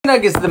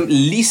minhag is the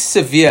least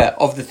severe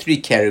of the three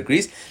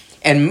categories.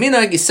 And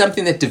minhag is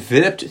something that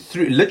developed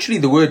through, literally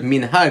the word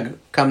minhag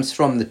comes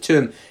from the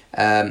term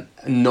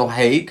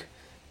noheg,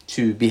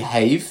 to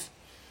behave.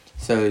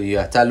 So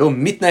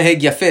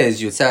mitnaheg yafeh,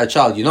 as you would say a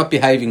child, you're not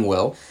behaving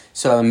well.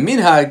 So a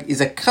minhag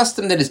is a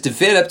custom that is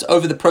developed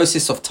over the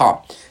process of time.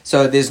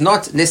 So there's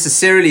not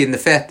necessarily in the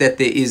fact that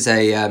there is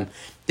a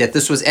that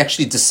this was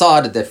actually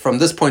decided that from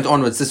this point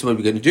onwards this is what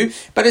we're going to do,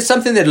 but it's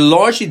something that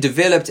largely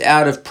developed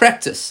out of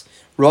practice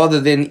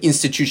rather than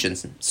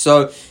institutions.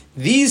 So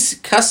these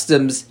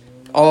customs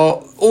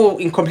are all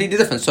in completely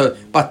different. So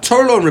by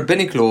Torah law and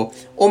rabbinic law,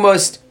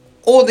 almost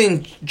all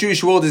the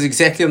Jewish world is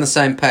exactly on the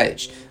same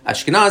page.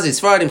 Ashkenazim,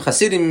 Sephardim,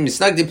 Hasidim,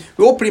 Misnagdim,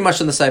 we're all pretty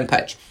much on the same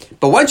page.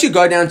 But once you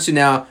go down to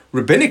now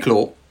rabbinic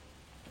law,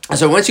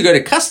 so once you go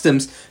to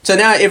customs, so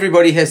now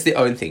everybody has their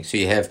own thing. So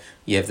you have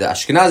the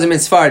Ashkenazim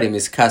and Sephardim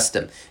is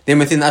custom. Then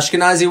within the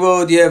Ashkenazi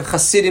world, you have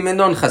Hasidim and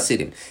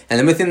non-Hasidim. And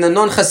then within the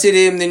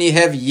non-Hasidim, then you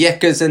have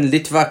Yekkers and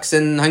Litvaks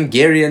and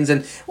Hungarians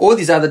and all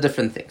these other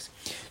different things.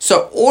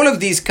 So all of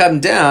these come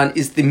down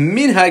is the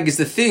minhag is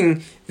the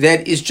thing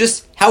that is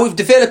just how we've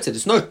developed it.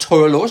 It's no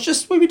Torah law, it's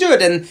just the way we do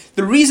it. And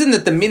the reason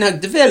that the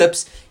minhag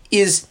develops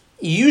is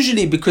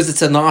usually because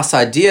it's a nice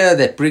idea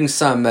that brings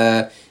some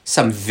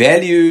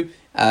value.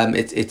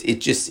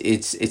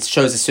 It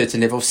shows a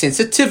certain level of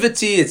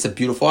sensitivity. It's a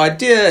beautiful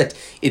idea.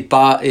 It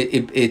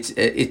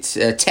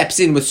taps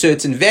in with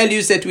certain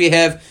values that we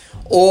have,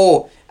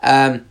 or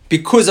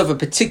because of a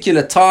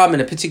particular time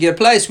and a particular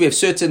place, we have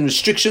certain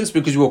restrictions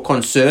because we're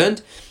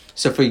concerned.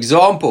 So, for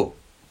example,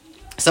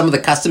 some of the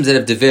customs that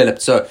have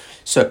developed. So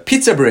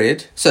pizza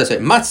bread. So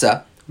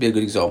matzah would be a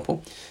good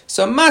example.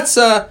 So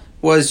matzah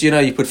was, you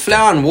put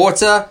flour and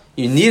water,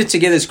 you knead it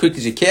together as quick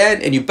as you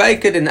can, and you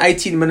bake it in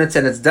 18 minutes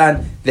and it's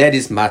done. That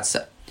is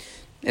matzah.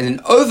 And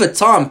then over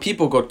time,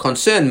 people got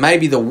concerned.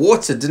 Maybe the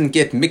water didn't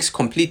get mixed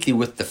completely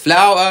with the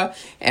flour,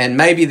 and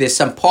maybe there's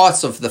some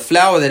parts of the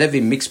flour that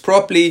haven't been mixed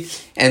properly.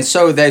 And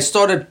so they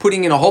started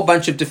putting in a whole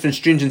bunch of different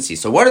stringencies.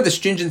 So one of the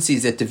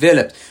stringencies that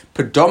developed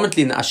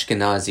predominantly in the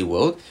Ashkenazi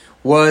world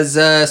was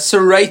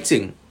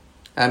serrating,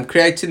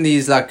 creating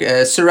these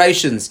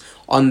serrations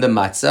on the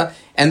matzah.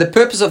 And the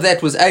purpose of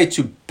that was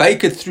to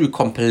bake it through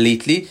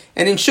completely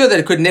and ensure that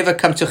it could never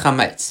come to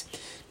chametz.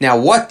 Now,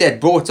 what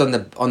that brought on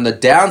the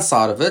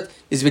downside of it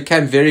is it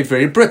became very,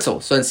 very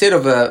brittle. So instead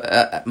of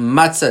a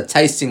matzah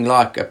tasting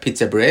like a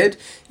pizza bread,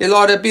 it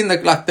might have been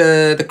like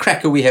the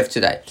cracker we have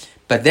today.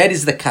 But that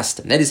is the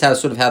custom. That is how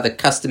the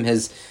custom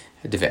has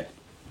developed.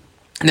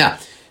 Now,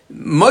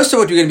 most of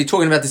what we're going to be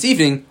talking about this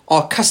evening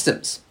are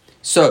customs.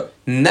 So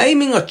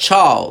naming a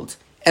child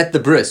at the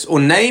Bris or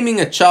naming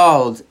a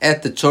child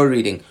at the Torah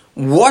reading,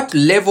 what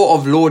level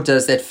of law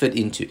does that fit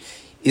into?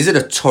 Is it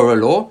a Torah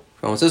law?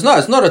 Someone says, no,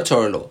 it's not a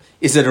Torah law.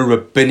 Is it a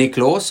rabbinic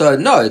law? So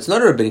no, it's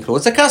not a rabbinic law,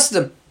 it's a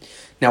custom.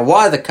 Now,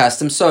 why the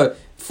custom? So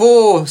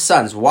for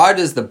sons, why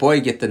does the boy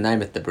get the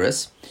name at the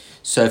Bris?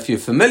 So if you're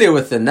familiar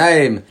with the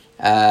name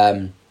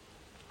of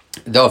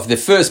the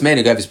first man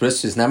who gave his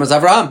Bris, his name was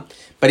Avraham.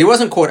 But he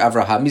wasn't called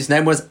Avraham, his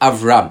name was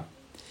Avram.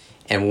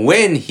 And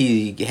when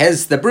he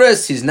has the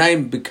Bris, his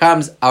name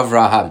becomes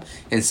Avraham.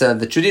 And so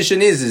the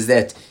tradition is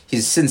that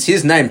since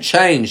his name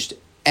changed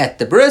at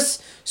the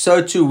Bris,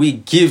 so too we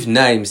give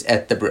names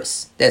at the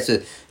Bris. That's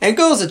it. And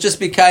girls, it just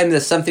became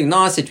something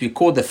nice that we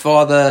called the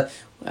father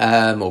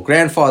or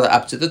grandfather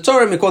up to the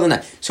Torah, and we call the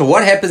name. So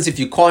what happens if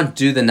you can't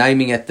do the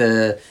naming at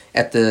the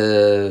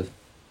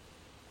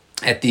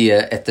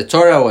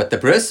Torah or at the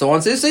Bris? So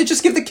one says, so you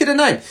just give the kid a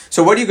name.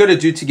 So what are you going to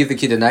do to give the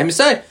kid a name? You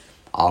say,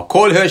 I'll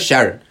call her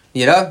Sharon.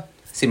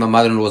 See, my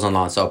mother-in-law's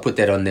online, so I'll put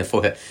that on there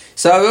for her.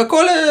 So I'll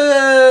call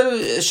her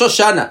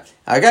Shoshana.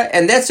 Okay,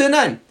 and that's her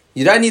name.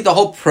 You don't need the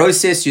whole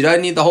process. You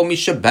don't need the whole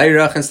Misha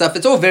Beirach and stuff.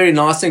 It's all very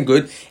nice and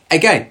good.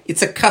 Again,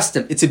 it's a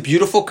custom. It's a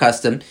beautiful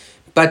custom.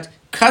 But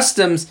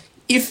customs,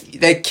 if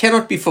they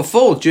cannot be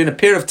fulfilled during a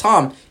period of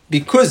time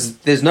because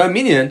there's no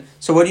minyan,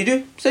 so what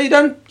do? So you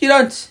don't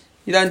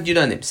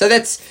them. So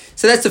that's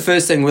the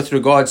first thing with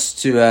regards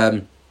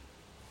to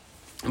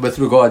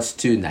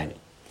naming.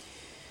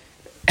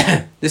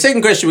 The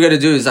second question we're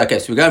going to do is, okay,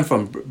 so we're going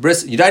from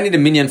Bris. You don't need a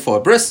minyan for a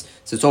Bris,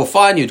 so it's all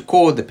fine. You'd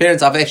call the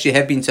parents. I've actually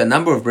have been to a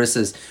number of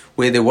Brises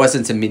where there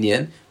wasn't a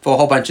minyan for a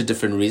whole bunch of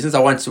different reasons. I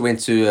once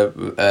went to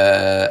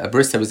a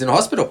Bris that was in a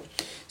hospital.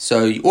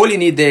 So all you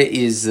need there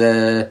is,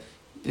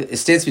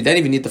 ostensibly, you don't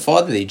even need the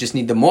father there. You just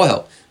need the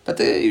mohel. But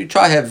we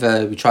try have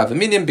a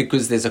minyan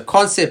because there's a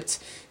concept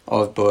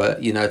of,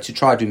 to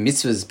try to do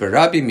mitzvahs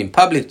barabim in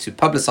public, to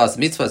publicize the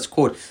mitzvah. It's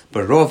called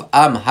barov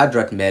am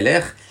hadrat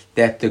melech,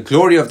 that the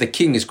glory of the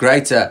king is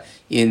greater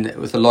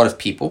with a lot of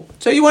people.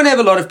 So you want to have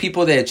a lot of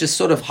people there. It just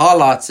sort of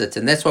highlights it.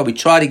 And that's why we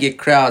try to get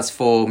crowds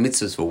for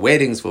mitzvahs, for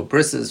weddings, for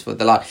brises, for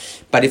the like.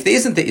 But if there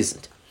isn't, there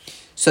isn't.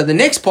 So the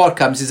next part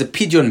comes is a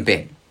Pidyon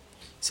ben.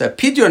 So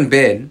Pidyon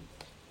ben,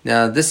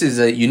 now this is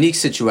a unique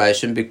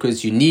situation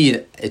because you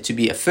need it to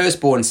be a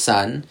firstborn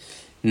son.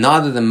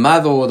 Neither the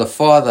mother or the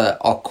father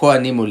are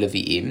kohanim or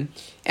leviim.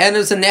 And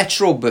it's a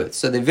natural birth.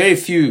 So there are very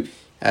few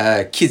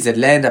kids that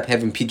land up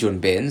having Pidyon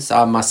bens.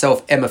 I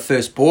myself am a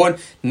firstborn.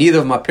 Neither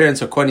of my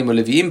parents are kohenim or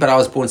leviim, but I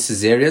was born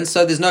cesarean,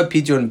 so there's no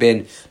Pidyon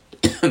ben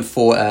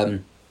for.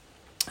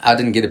 I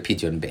didn't get a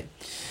Pidyon ben,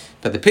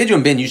 but the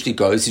Pidyon ben usually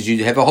goes is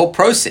you have a whole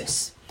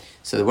process.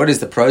 So what is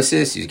the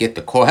process? You get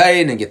the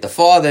kohen and get the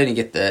father, and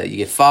you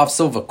get 5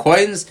 silver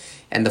coins,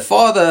 and the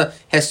father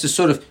has to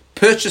sort of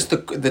purchase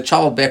the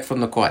child back from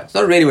the kohen. It's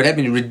not really what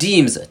happens; he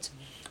redeems it.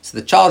 So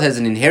the child has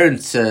an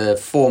inherent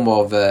form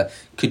of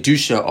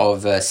kedusha,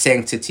 of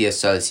sanctity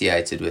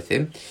associated with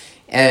him,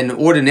 and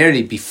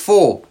ordinarily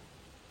before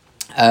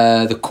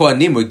the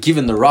kohanim were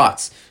given the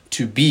rights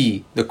to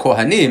be the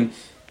kohanim,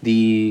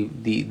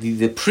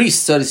 the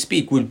priest, so to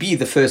speak, would be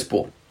the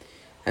firstborn.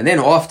 And then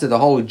after the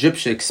whole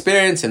Egyptian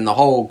experience and the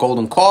whole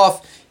golden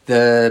calf,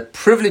 the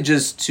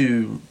privileges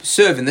to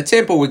serve in the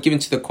temple were given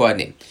to the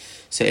kohanim.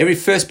 So every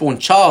firstborn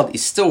child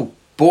is still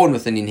born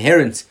with an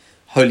inherent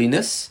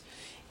holiness,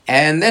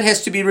 and that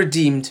has to be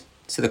redeemed.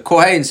 So the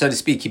kohen, so to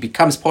speak, he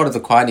becomes part of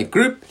the kohanic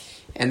group,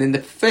 and then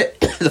the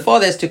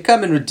father has to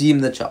come and redeem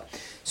the child.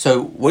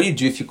 So what do you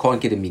do if you can't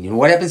get a minyan?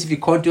 What happens if you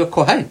can't do a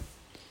kohen?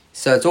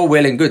 So it's all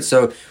well and good.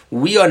 So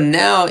we are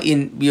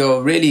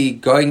really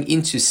going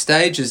into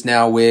stages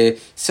now where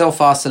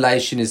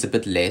self-isolation is a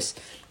bit less.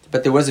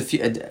 But there was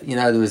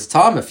there was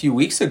time a few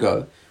weeks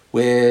ago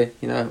where,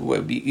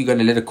 where you're going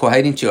to let a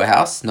kohen into your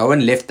house. No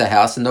one left the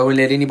house and no one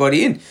let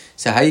anybody in.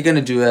 So how are you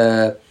going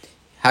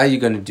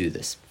to do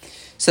this?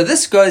 So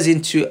this goes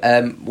into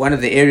one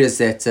of the areas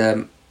that,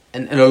 and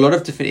a lot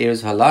of different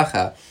areas of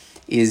halacha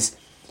is,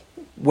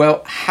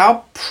 well,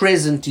 how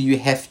present do you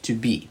have to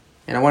be?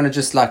 And I want to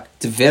just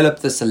develop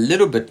this a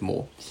little bit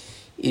more,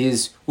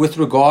 is with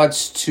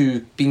regards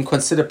to being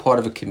considered part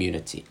of a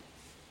community.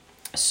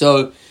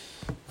 So,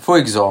 for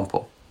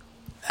example,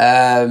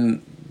 the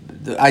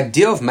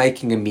idea of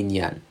making a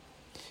minyan.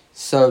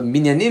 So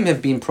minyanim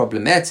have been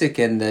problematic,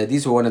 and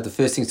these were one of the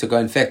first things to go.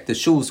 In fact, the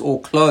shuls all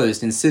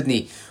closed in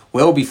Sydney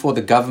well before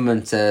the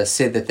government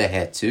said that they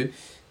had to.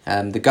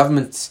 The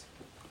government,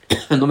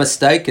 no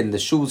mistake, and the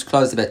shuls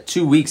closed about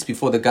 2 weeks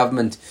before the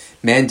government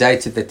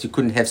mandated that you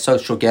couldn't have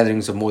social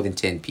gatherings of more than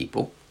 10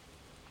 people.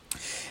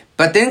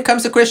 But then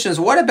comes the question: is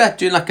what about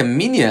doing a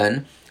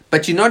minyan,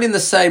 but you're not in the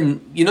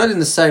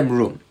same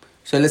room?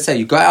 So let's say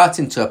you go out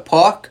into a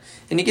park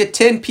and you get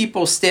 10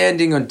 people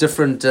standing on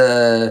different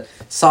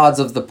sides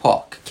of the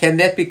park. Can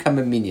that become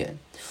a minyan?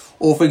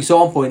 Or for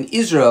example, in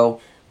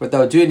Israel, what they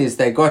were doing is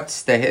they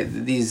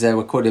had these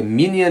were called a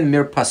minyan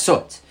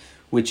mirpasot,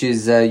 which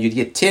is you'd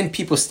get 10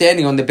 people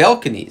standing on the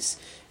balconies,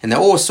 and they're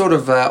all sort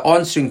of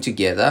answering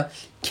together.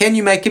 Can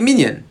you make a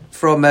minyan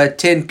from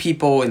 10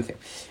 people?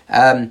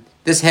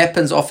 This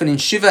happens often in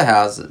shiva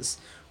houses,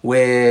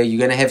 where you're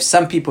going to have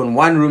some people in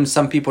one room,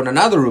 some people in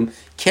another room.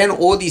 Can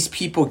all these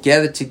people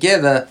gather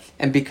together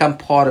and become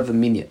part of a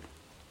minyan?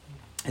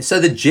 And so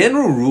the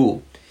general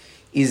rule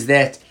is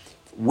that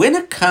when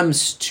it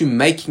comes to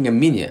making a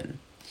minyan,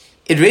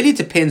 it really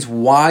depends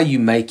why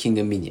you're making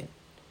a minyan.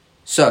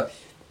 So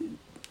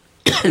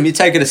let me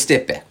take it a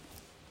step back.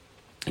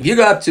 If you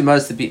go up to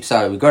most of the people,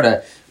 so we've got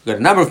a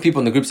number of people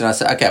in the groups, and I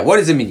say, okay, what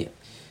is a minyan?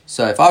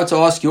 So if I were to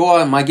ask you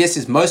all, my guess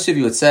is most of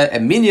you would say a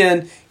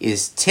minyan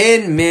is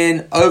 10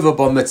 men over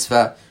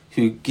barmitzvah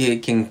who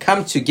can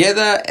come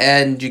together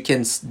and you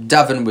can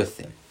daven with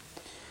them.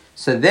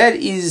 So that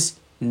is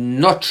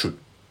not true.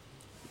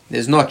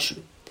 That's not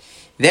true.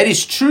 That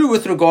is true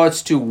with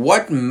regards to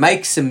what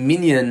makes a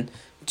minyan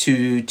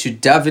to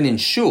daven in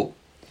shul,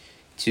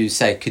 to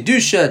say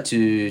kedusha,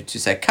 to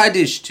say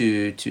kaddish,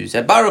 to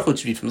say barchu,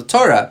 to read from the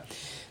Torah.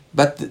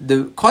 But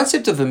the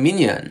concept of a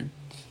minyan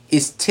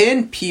is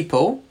 10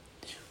 people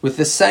with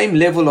the same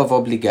level of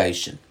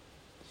obligation.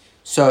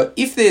 So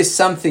if there's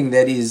something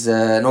that is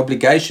an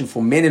obligation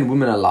for men and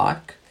women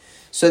alike,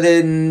 so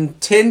then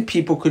 10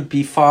 people could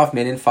be 5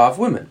 men and 5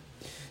 women.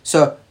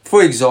 So,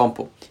 for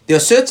example, there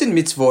are certain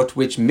mitzvot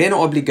which men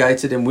are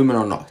obligated and women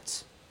are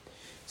not.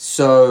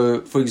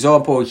 So, for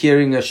example,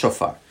 hearing a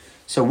shofar.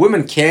 So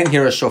women can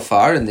hear a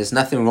shofar, and there's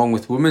nothing wrong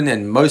with women,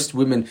 and most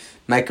women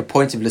make a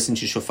point of listening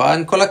to shofar,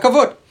 and kol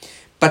hakavod.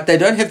 But they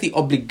don't have the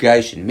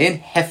obligation. Men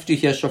have to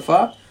hear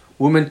shofar,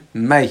 women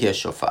may hear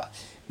shofar.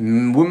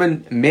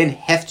 Men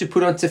have to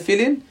put on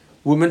tefillin,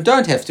 women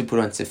don't have to put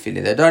on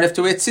tefillin. They don't have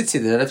to wear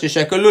tzitzit, they don't have to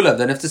shake a lulav, they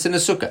don't have to sing a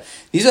sukkah.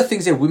 These are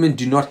things that women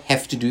do not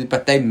have to do,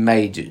 but they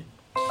may do.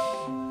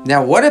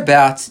 Now, what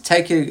about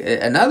taking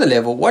another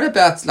level? What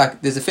about,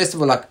 there's a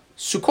festival like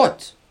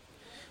Sukkot.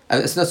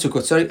 It's not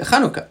Sukkot, sorry,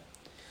 Chanukah.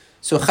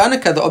 So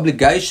Chanukah, the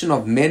obligation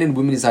of men and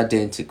women is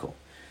identical.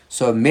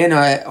 So men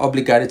are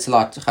obligated to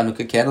light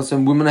Chanukah candles,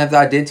 and women have the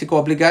identical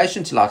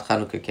obligation to light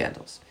Chanukah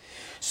candles.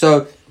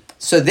 So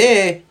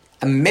there,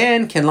 a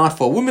man can light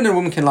for a woman and a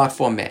woman can light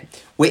for a man.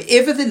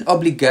 Wherever the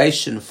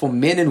obligation for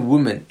men and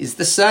women is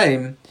the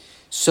same,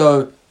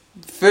 so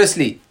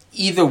firstly,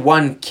 either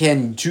one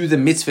can do the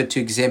mitzvah to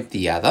exempt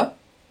the other.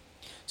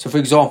 So for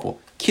example,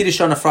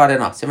 Kiddush on a Friday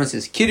night. Someone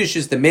says, Kiddush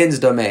is the men's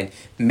domain.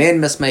 Men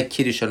must make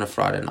Kiddush on a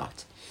Friday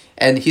night.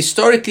 And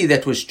historically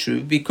that was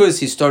true because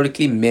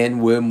historically men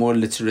were more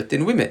literate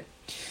than women.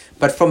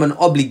 But from an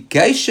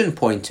obligation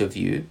point of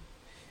view,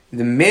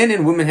 the men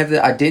and women have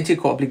the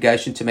identical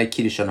obligation to make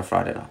kiddush on a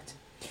Friday night.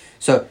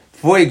 So,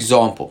 for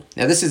example,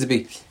 now this is a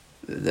big...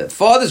 The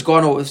father's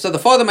gone away, so the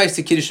father makes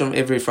the kiddush on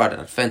every Friday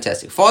night.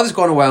 Fantastic. Father's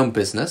gone away on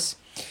business,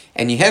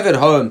 and you have at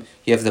home,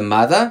 you have the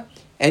mother,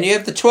 and you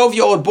have the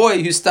 12-year-old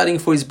boy who's studying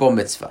for his bar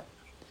mitzvah.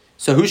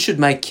 So who should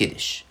make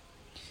kiddush?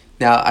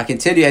 Now, I can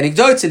tell you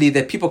anecdotally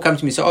that people come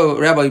to me and say, oh,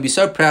 Rabbi, you'd be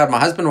so proud. My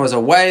husband was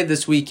away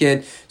this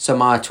weekend, so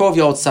my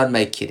 12-year-old son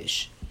made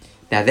kiddush.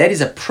 Now, that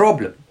is a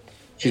problem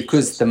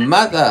because the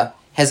mother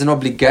has an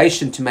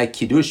obligation to make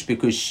kiddush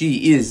because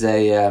she is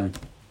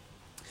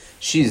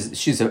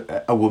she's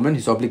a woman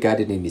who's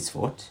obligated in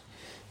mitzvot.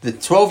 The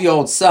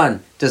 12-year-old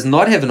son does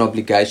not have an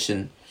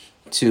obligation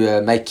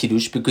to make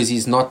kiddush because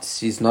he's not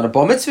a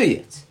bar mitzvah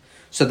yet.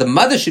 So the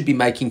mother should be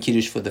making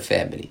kiddush for the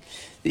family.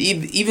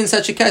 Even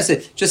such a case,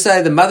 just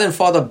say the mother and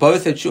father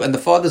both at shul and the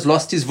father's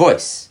lost his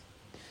voice.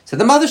 So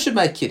the mother should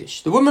make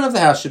kiddush. The woman of the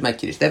house should make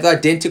kiddush. They have the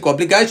identical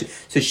obligation.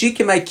 So she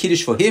can make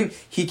kiddush for him,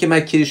 he can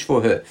make kiddush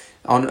for her.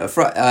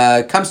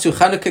 Comes to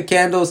Hanukkah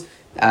candles,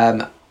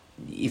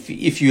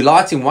 if you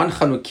lighting one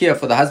Chanukiah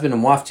for the husband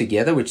and wife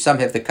together, which some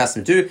have the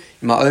custom to,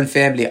 in my own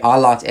family I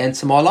light and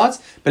Tamar lights,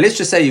 but let's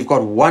just say you've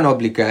got one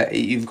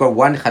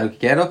Chanukiah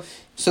candle,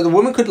 so the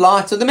woman could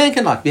light, so the man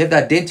can light. We have the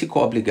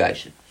identical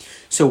obligation.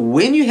 So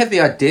when you have the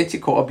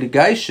identical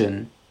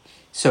obligation,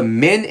 so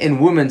men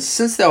and women,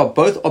 since they are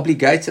both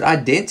obligated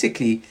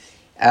identically,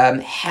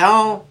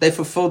 how they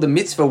fulfill the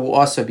mitzvah will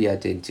also be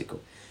identical.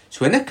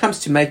 So when it comes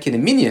to making a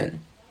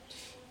minyan,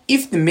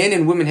 if the men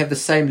and women have the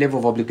same level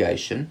of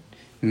obligation,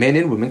 men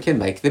and women can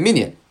make the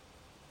minyan.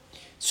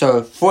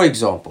 So, for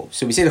example,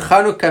 so we said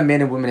Chanukah,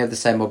 men and women have the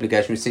same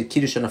obligation. We said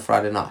Kiddush on a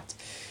Friday night.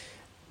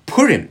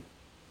 Purim,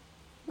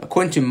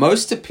 according to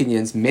most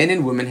opinions, men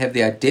and women have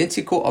the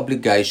identical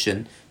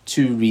obligation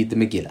to read the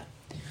Megillah,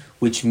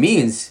 which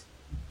means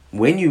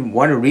when you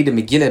want to read a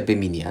Megillah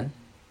b'minyan,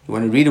 you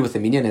want to read it with a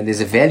minyan, and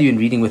there's a value in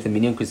reading with a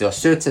minyan because there are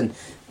certain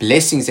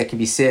blessings that can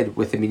be said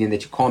with a minyan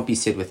that you can't be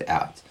said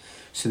without.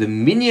 So the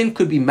minyan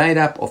could be made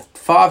up of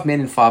 5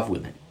 men and 5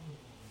 women.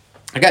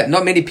 Okay,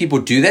 not many people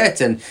do that,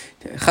 and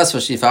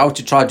if I were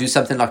to try to do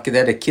something like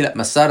that at Kilat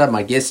Masada,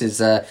 my guess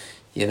is,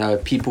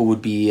 people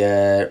would be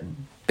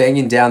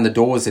banging down the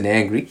doors and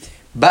angry.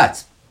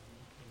 But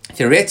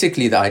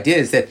theoretically, the idea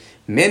is that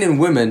men and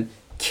women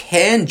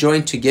can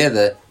join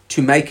together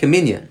to make a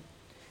minyan,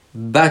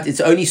 but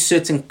it's only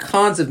certain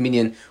kinds of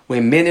minyan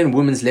where men and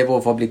women's level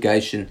of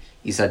obligation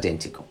is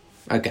identical.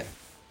 Okay,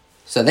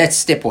 so that's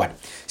step 1.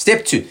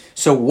 Step 2.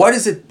 So what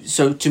is it?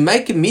 So to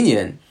make a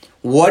minyan,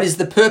 what is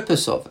the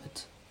purpose of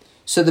it?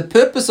 So the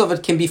purpose of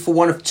it can be for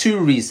one of 2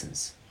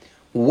 reasons.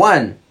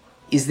 One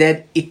is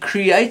that it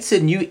creates a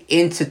new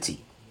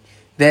entity,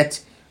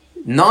 that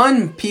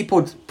 9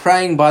 people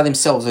praying by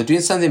themselves or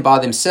doing something by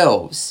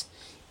themselves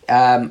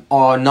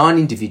are 9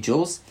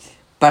 individuals,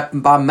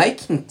 but by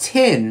making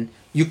 10,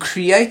 you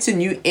create a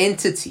new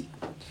entity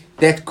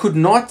that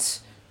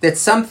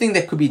something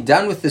that could be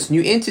done with this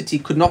new entity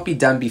could not be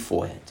done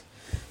beforehand.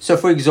 So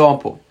for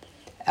example,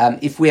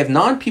 if we have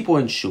 9 people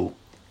in shul,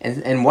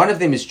 and one of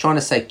them is trying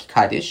to say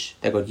kaddish,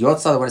 they've got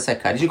Yartzeit, they want to say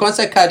kaddish. You can't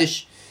say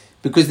kaddish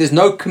because there's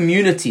no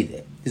community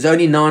there. There's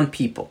only 9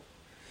 people.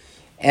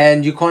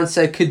 And you can't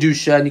say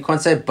kedusha, and you can't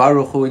say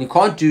barchu, and you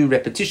can't do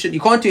repetition. You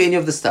can't do any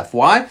of the stuff.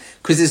 Why?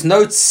 Because there's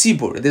no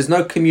tzibur, there's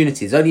no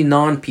community. There's only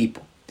 9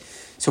 people.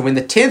 So when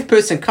the 10th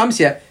person comes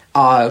here,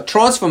 our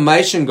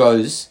transformation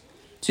goes.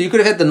 So you could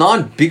have had the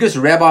 9 biggest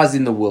rabbis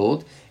in the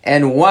world,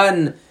 and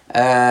one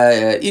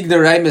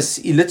ignoramus,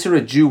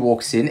 illiterate Jew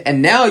walks in,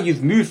 and now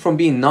you've moved from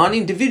being 9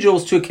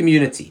 individuals to a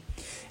community.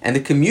 And the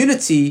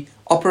community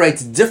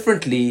operates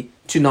differently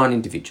to 9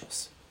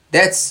 individuals.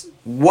 That's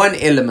one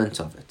element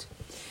of it.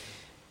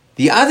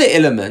 The other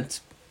element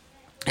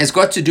has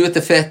got to do with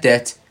the fact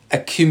that a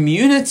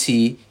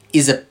community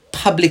is a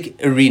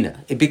public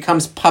arena. It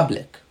becomes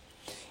public.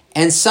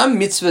 And some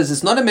mitzvahs,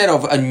 it's not a matter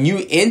of a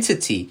new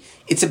entity.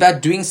 It's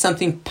about doing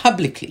something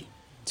publicly.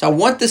 So I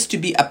want this to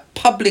be a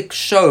public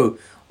show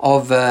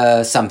of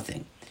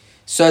something.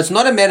 So it's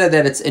not a matter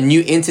that it's a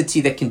new entity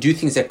that can do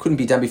things that couldn't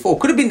be done before.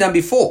 Could have been done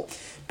before.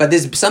 But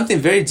there's something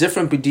very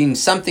different between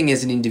something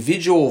as an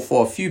individual or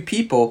for a few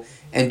people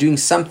and doing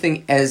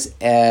something as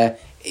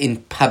in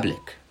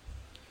public.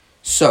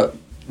 So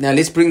now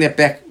let's bring that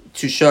back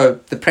to show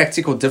the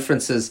practical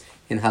differences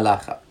in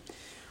halacha.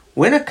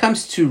 When it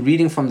comes to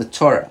reading from the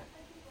Torah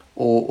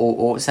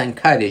or saying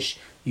kaddish,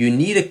 you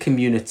need a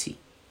community.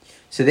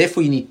 So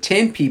therefore you need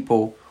 10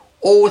 people,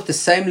 all with the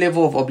same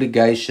level of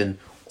obligation,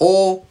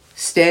 all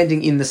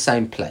standing in the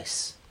same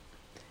place,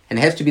 and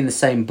have to be in the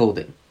same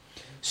building.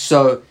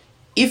 So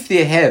if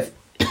you have,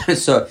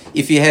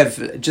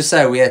 just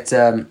say we're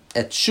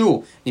at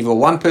shul, you've got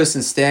one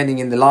person standing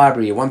in the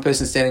library, one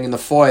person standing in the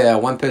foyer,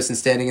 one person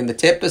standing in the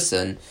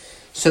tepperson.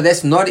 So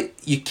that's not,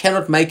 you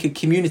cannot make a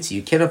community,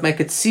 you cannot make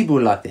a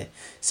tzibur like that.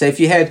 So if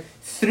you had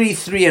 3,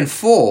 3, and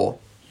 4,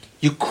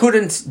 you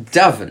couldn't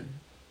daven.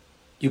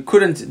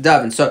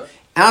 So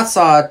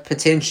outside,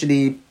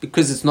 potentially,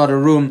 because it's not a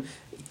room,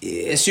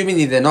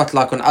 assuming they're not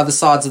like on other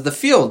sides of the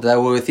field, they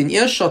were within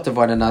earshot of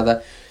one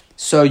another,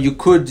 so you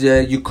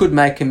could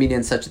make a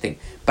minyan such a thing.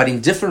 But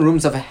in different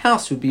rooms of a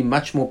house would be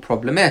much more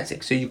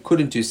problematic, so you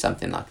couldn't do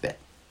something like that.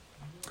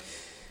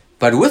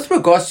 But with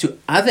regards to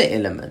other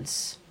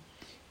elements,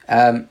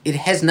 it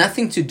has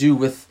nothing to do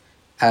with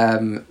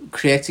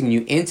creating a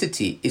new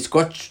entity. It's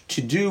got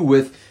to do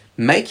with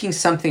making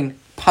something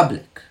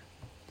public.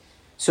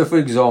 So, for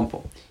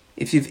example,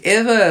 if you've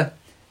ever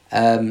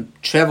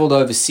traveled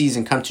overseas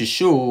and come to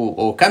Shiur,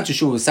 or come to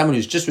Shiur with someone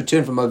who's just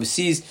returned from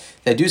overseas,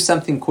 they do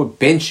something called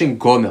benching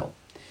gomel.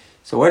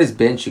 So what is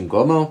benching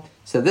gomel?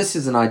 So this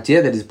is an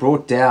idea that is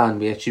brought down,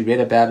 we actually read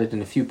about it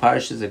in a few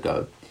parishes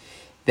ago,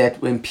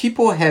 that when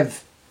people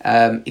have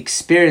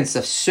experienced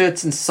a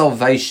certain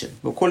salvation,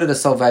 we'll call it a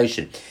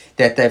salvation,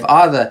 that they've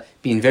either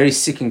been very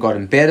sick and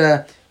gotten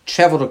better,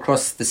 traveled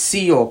across the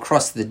sea or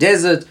across the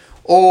desert,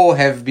 or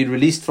have been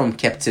released from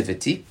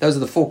captivity. Those are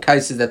the 4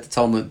 cases that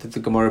the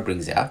Gemara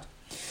brings out.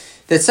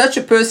 That such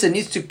a person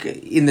needs to,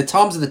 in the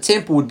times of the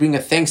temple, would bring a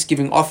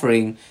thanksgiving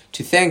offering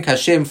to thank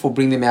Hashem for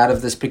bringing them out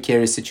of this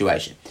precarious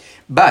situation.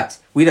 But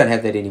we don't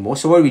have that anymore.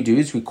 So what we do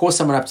is we call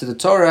someone up to the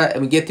Torah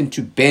and we get them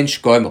to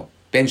bench gomel.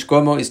 Bench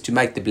gomel is to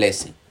make the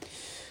blessing.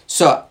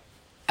 So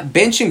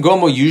benching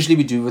gomel usually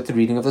we do with the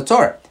reading of the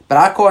Torah. But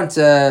I can't,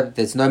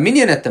 there's no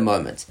minyan at the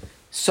moment.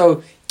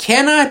 So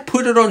can I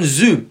put it on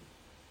Zoom?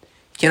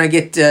 Can I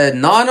get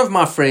 9 of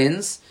my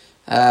friends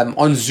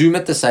on Zoom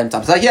at the same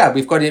time? So yeah,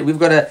 we've got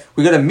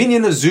a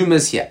minyan of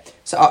Zoomers here.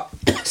 So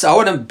I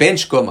want to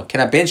bench gomel. Can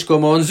I bench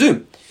gomel on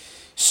Zoom?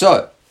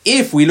 So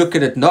if we look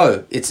at it,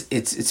 no,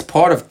 it's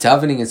part of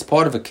davening. It's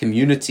part of a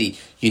community.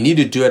 You need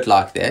to do it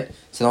like that.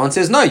 So the one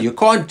says, no, you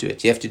can't do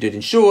it. You have to do it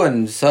in Shiur,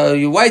 and so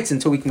you wait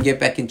until we can get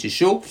back into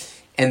Shiur,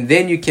 and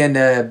then you can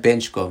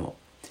bench gomel.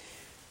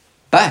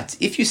 But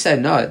if you say,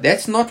 no,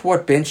 that's not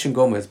what benching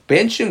gomel is.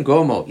 Benching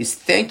gomel is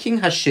thanking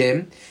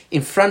Hashem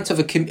in front of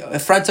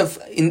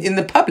in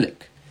the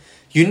public.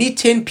 You need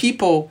 10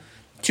 people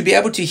to be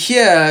able to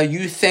hear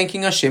you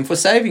thanking Hashem for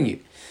saving you.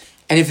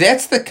 And if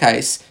that's the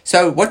case,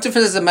 so what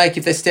difference does it make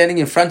if they're standing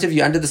in front of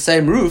you under the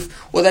same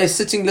roof, or they're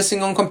sitting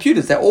listening on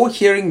computers? They're all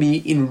hearing me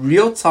in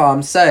real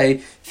time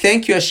say,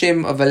 thank you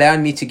Hashem of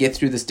allowing me to get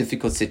through this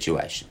difficult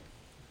situation.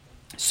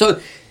 So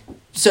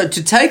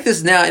to take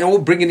this now and all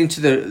bring it into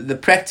the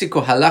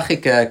practical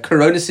halachic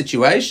corona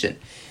situation.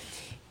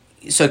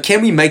 So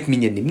can we make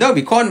minyanim? No,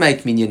 we can't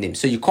make minyanim.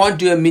 So you can't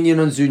do a minyan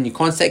on Zoom. You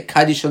can't say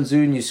kaddish on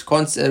Zoom. You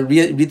can't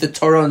read the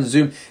Torah on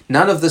Zoom.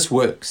 None of this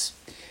works.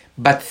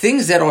 But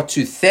things that are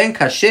to thank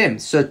Hashem,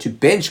 so to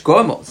bench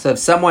gomel. So if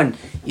someone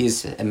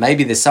is, and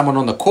maybe there's someone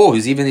on the call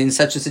who's even in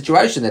such a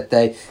situation that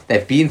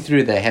they've been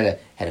through, they had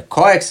a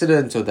car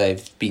accident, or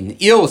they've been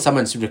ill,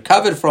 someone's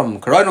recovered from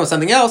corona or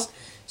something else.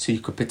 So you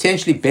could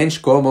potentially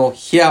bench gomel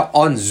here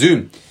on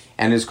Zoom.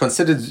 And it's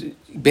considered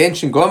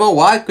benching gomel.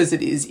 Why? Because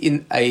it is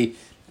in a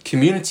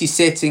community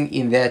setting,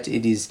 in that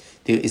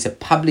there is a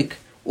public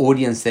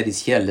audience that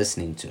is here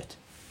listening to it.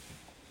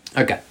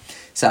 Okay.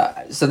 So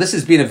this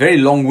has been a very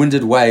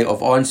long-winded way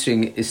of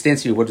answering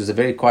ostensibly what was a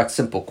very quite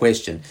simple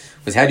question,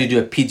 was how do you do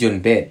a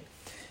Pidyon ben?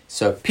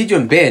 So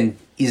Pidyon ben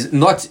is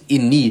not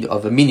in need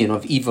of a minyan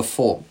of either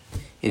form.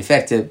 In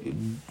fact,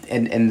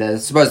 I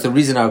suppose the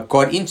reason I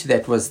got into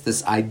that was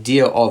this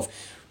idea of,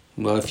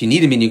 well, if you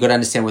need a minyan, you've got to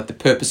understand what the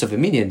purpose of a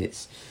minyan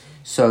is.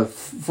 So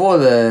for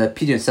the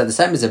Pidyon, so the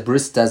same as a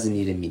Bris doesn't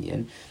need a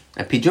minyan,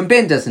 a Pidyon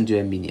ben doesn't do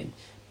a minyan.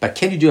 But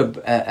can you do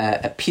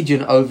a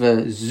Pidyon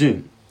over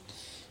Zoom?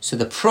 So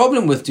the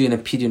problem with doing a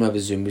Pidyon over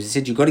Zoom is, he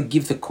said, you've got to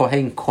give the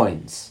kohen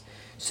coins.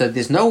 So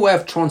there's no way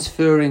of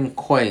transferring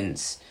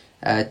coins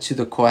to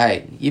the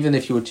kohen. Even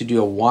if you were to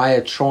do a wire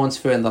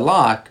transfer and the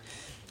like,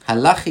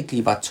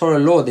 halachically, by Torah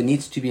law, there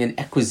needs to be an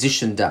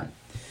acquisition done.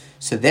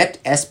 So that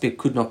aspect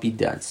could not be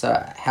done.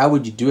 So how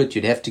would you do it?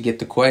 You'd have to get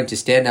the kohen to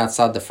stand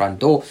outside the front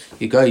door.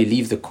 You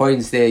leave the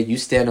coins there, you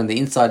stand on the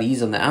inside,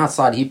 he's on the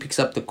outside, he picks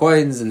up the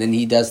coins, and then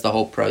he does the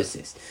whole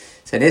process.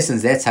 So in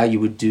essence, that's how you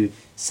would do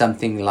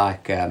something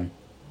like Pidyon.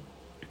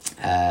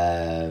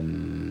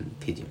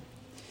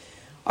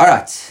 All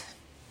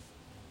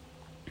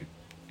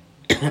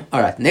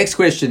right, next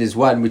question is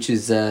one which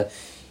is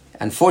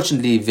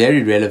unfortunately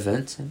very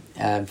relevant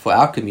for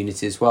our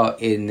community as well,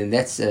 and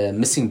that's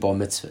missing bar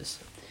mitzvahs.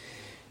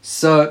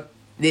 So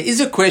there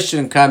is a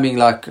question coming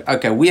like,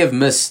 okay, we have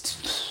missed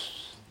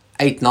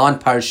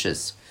 8-9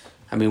 parshas.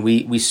 I mean,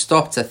 we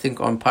stopped, I think,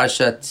 on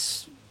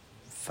Parshat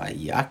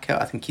Vayaka,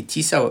 I think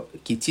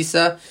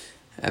Kitisa,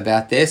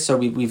 about there. So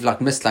we've like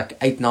missed like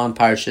 8-9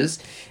 parshas.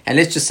 And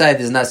let's just say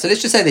there are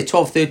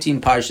 12-13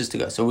 parshas to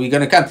go. So we're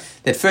going to come,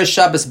 that first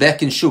Shabbos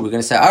back in Shiur, we're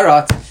going to say, all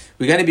right,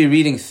 we're going to be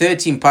reading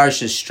 13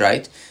 parshas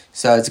straight.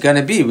 So it's going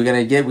to be, we're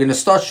going to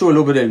start Shiur a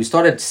little bit early. We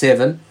start at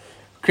 7.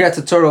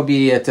 Kriyat Torah will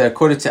be at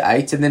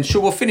 7:45, and then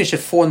Shiur will finish at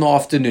 4 in the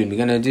afternoon. We're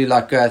going to do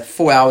like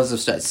 4 hours of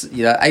straight,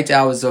 8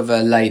 hours of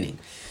laning.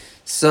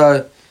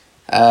 So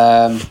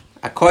I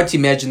can't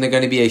imagine there's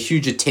going to be a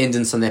huge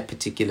attendance on that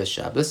particular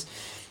Shabbos.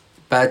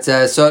 But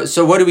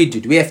so what do?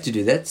 Do we have to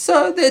do that?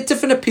 So there are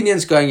different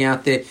opinions going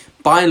out there.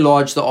 by and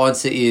large, the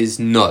answer is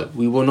no.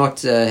 We will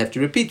not have to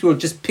repeat. We'll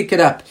just pick it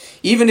up.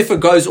 Even if it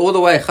goes all the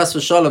way, chas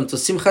v'shalom, to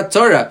Simchat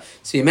Torah.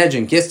 So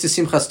imagine, gets to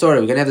Simchat Torah.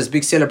 We're going to have this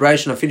big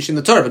celebration of finishing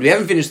the Torah, but we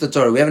haven't finished the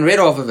Torah. We haven't read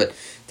half of it.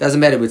 Doesn't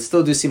matter. We'd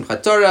still do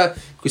Simchat Torah,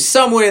 because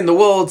somewhere in the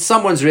world,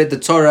 someone's read the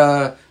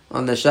Torah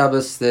on the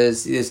Shabbos.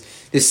 There's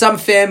some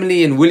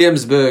family in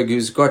Williamsburg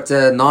who's got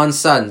 9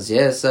 sons.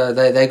 Yeah, so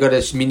they got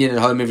a minyan at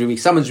home every week.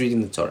 Someone's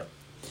reading the Torah.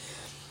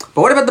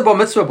 But what about the bar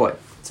mitzvah boy?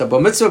 So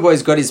bar mitzvah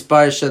boy's got his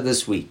parsha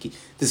this week.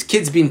 This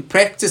kid's been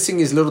practicing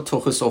his little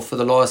tuchus off for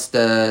the last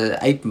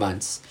 8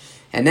 months.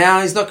 And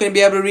now he's not going to be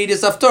able to read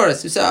his haftara.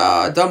 So you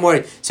say, don't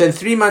worry. So in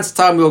 3 months'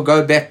 time, we'll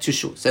go back to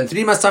shul. So in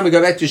 3 months' time, we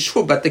go back to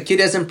shul, but the kid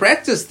hasn't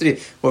practiced 3.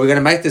 Well, we're going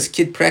to make this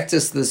kid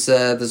practice this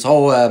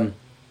whole,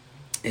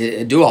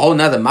 do a whole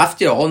nother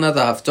maftir, a whole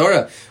nother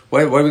haftara.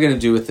 What are we going to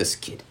do with this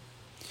kid?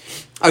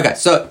 Okay,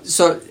 so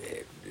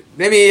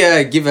let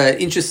me give an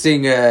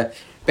interesting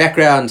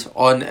background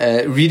on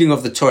reading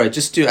of the Torah,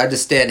 just to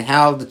understand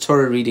how the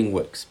Torah reading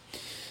works.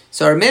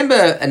 So I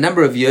remember a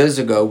number of years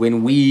ago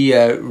when we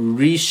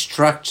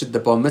restructured the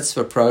bar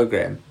mitzvah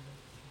program,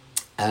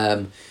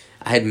 I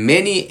had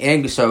many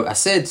angles. So I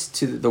said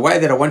the way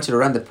that I wanted to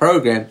run the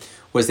program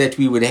was that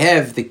we would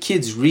have the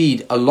kids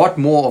read a lot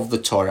more of the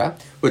Torah,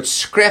 would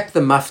scrap the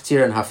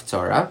Maftir and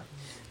haftara.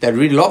 They'd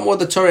read a lot more of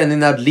the Torah, and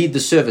then they'd lead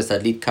the service.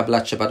 They'd lead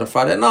Kabbalat Shabbat on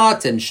Friday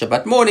night and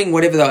Shabbat morning,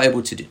 whatever they were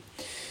able to do.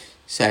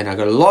 So, and I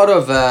got a lot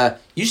of,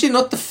 usually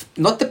not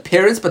the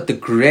parents, but the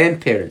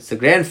grandparents, the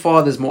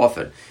grandfathers more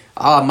often.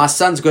 My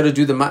son's got to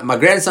do my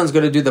grandson's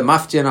got to do the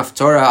Maftir and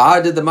haftara.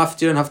 I did the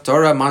Maftir and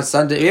haftara. My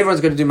son did.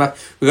 Everyone's got to do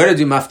we got to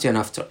do Maftir and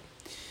haftara.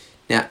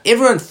 Now,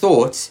 everyone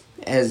thought,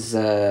 as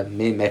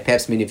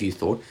perhaps many of you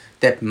thought,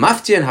 that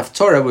Maftir and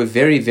haftara were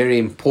very, very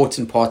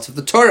important parts of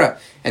the Torah,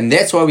 and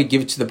that's why we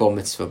give it to the bar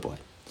mitzvah boy.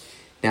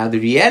 Now, the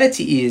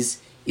reality is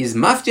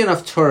Maftir and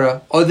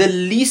haftara are the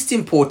least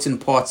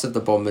important parts of the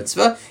bar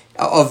mitzvah,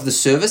 of the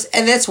service,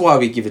 and that's why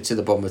we give it to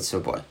the bar mitzvah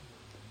boy.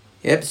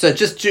 Yep. So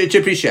just to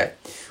appreciate,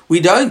 we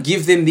don't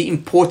give them the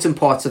important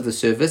parts of the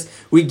service.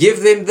 We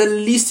give them the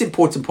least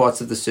important parts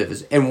of the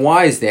service. And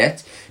why is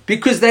that?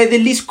 Because they're the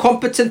least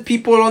competent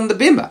people on the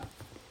bimah.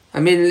 I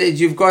mean,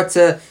 you've got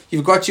your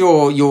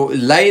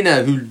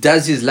laner who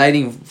does his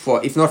laning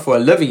for, if not for a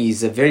living,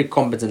 he's a very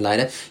competent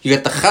laner. You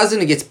got the chazan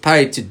who gets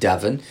paid to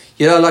daven.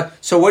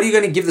 So what are you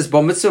going to give this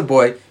bar mitzvah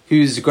boy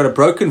who's got a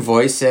broken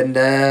voice and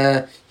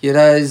doesn't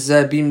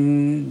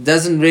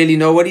really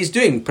know what he's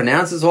doing,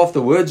 pronounces half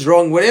the words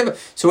wrong, whatever?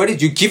 So what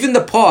did you give him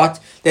the part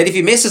that if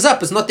he messes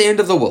up, it's not the end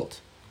of the world?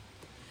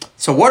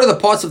 So what are the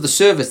parts of the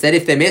service that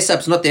if they mess up,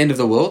 it's not the end of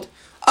the world?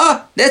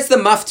 That's the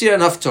Maftir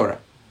and haftara.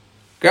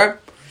 Okay.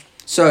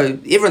 So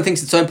everyone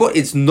thinks it's so important.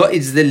 It's not.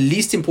 It's the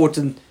least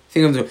important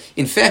thing of the.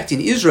 In fact,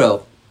 in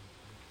Israel,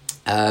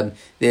 there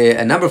are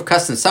a number of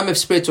customs. Some have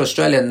spread to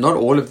Australia, not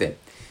all of them.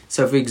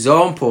 So, for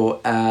example,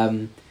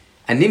 Anim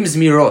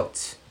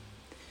Zmirot.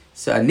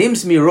 So, Anim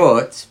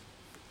Zmirot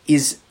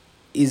is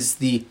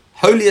the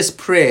holiest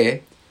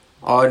prayer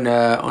on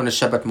a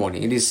Shabbat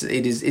morning.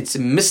 It's a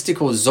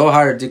mystical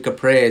Zohar Dika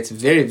prayer. It's a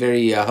very,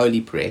 very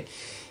holy prayer,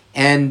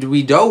 and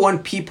we don't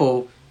want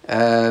people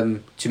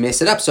to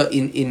mess it up. So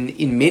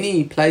in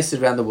many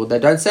places around the world, they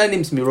don't say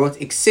Anim Zmirot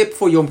except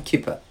for Yom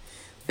Kippur.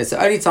 That's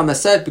the only time they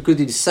say it, because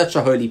it is such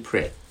a holy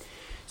prayer.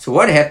 So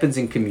what happens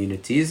in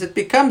communities, it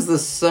becomes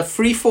this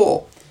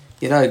free-for-all.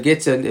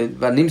 Gets Anim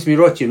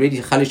Zmirot, you're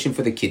ready Chalishim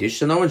for the Kiddush,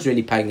 so no one's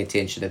really paying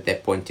attention at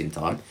that point in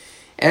time.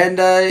 And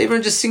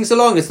everyone just sings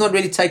along. It's not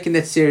really taken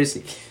that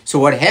seriously. So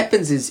what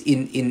happens is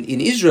in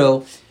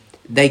Israel,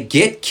 they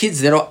get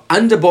kids that are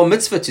under bar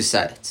mitzvah to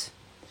say it.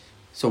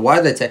 So why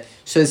do they take?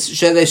 So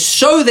they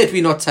show that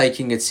we're not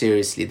taking it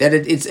seriously. That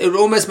it's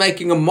almost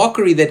making a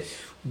mockery that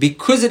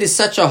because it is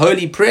such a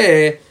holy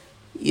prayer,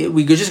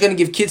 we're just going to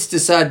give kids to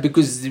say it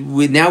because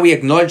we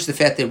acknowledge the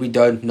fact that we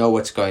don't know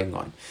what's going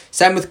on.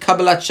 Same with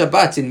Kabbalat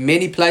Shabbat. In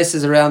many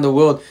places around the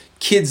world,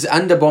 kids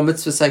under bar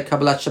mitzvah say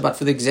Kabbalat Shabbat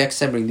for the exact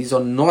same reason. These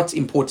are not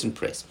important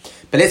prayers.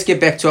 But let's get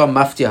back to our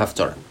Maftir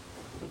haftara.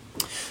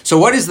 So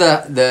what is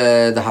the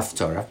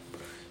haftara?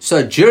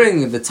 So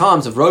during the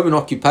times of Roman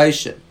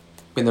occupation,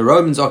 when the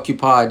Romans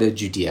occupied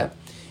Judea,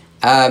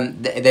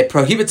 they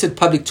prohibited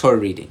public Torah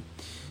reading.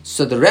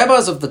 So the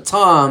rabbis of the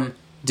time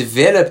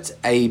developed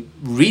a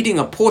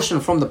portion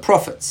from the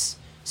prophets.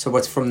 So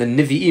what's from the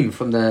Nevi'im,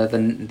 from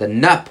the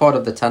Na part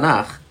of the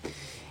Tanakh.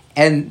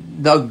 And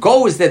the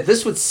goal is that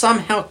this would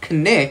somehow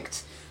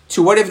connect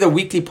to whatever the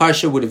weekly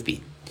parsha would have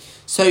been.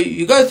 So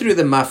you go through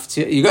the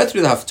Maftir, you go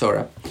through the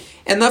haftara,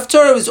 and the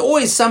haftara is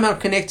always somehow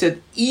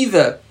connected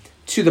either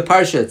to the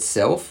parsha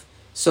itself.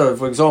 So,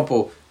 for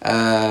example,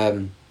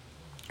 2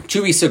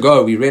 weeks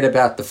ago, we read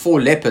about the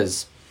 4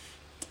 lepers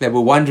that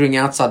were wandering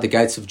outside the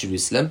gates of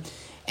Jerusalem.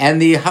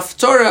 And the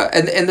haftara,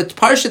 and the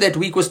parsha that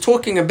week was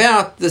talking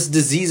about this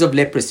disease of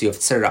leprosy, of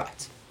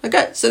tzarat.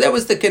 Okay, so that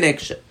was the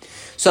connection.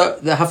 So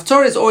the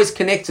haftara is always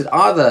connected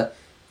either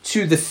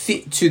to the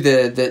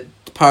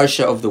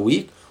parsha of the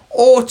week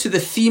or to the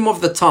theme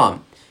of the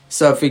time.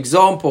 So, for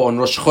example, on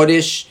Rosh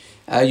Chodesh,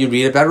 you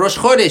read about Rosh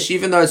Chodesh,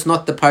 even though it's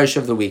not the parish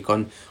of the week.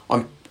 On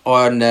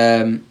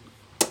the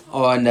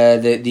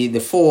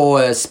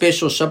 4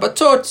 special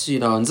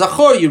Shabbatot, on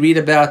Zachor, you read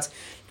about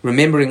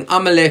remembering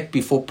Amalek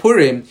before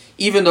Purim,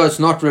 even though it's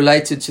not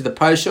related to the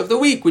parish of the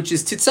week, which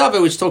is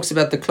Tetzaveh, which talks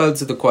about the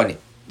clothes of the kohen.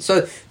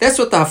 So that's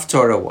what the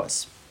haftara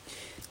was.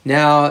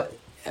 Now,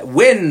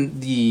 when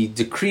the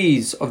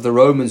decrees of the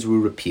Romans were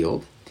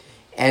repealed,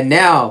 and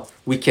now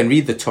we can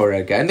read the Torah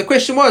again, the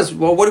question was,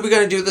 well, what are we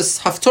going to do with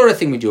this haftara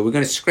thing we do? Are we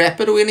going to scrap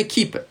it or are we going to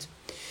keep it?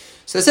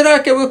 So I said,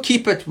 okay, we'll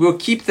keep it. We'll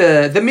keep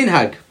the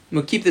minhag.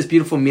 We'll keep this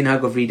beautiful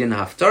minhag of reading the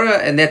haftara,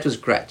 and that was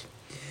great.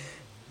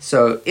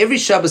 So every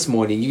Shabbos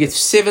morning, you get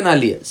 7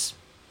 aliyahs.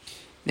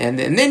 And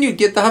then you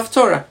get the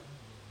haftara.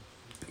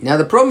 Now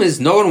the problem is,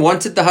 no one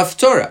wanted the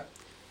haftara,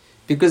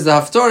 because the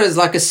haftara is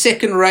like a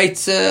second-rate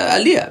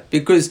aliyah,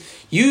 because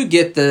you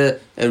get the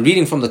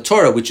reading from the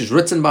Torah, which is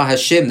written by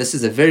Hashem. This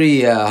is a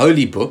very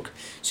holy book,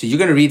 so you're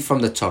going to read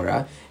from the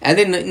Torah. And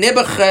then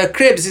Nebuch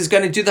Krebs is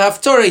going to do the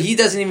haftara. He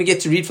doesn't even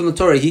get to read from the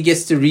Torah. He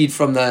gets to read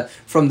from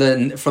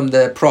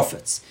the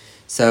prophets.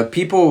 So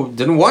people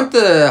didn't want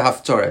the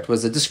haftara. It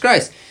was a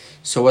disgrace.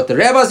 So what the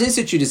rabbis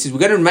instituted is we're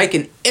going to make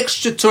an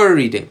extra Torah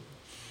reading.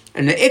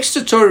 And the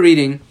extra Torah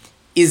reading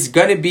is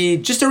going to be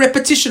just a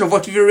repetition of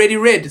what we've already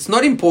read. It's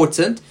not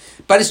important,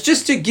 but it's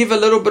just to give a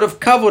little bit of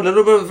kavod, a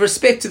little bit of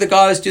respect to the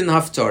guy who's doing the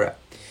haftara.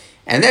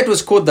 And that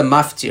was called the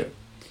Maftir.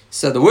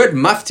 So the word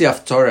Maftir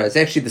haftara is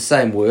actually the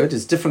same word.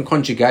 It's different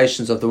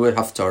conjugations of the word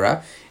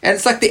haftara. And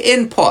it's like the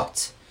end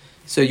part.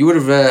 So you would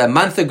have, a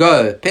month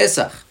ago,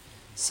 Pesach.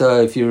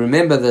 So if you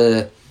remember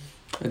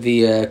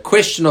the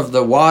question of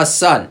the wise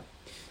son.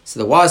 So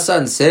the wise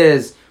son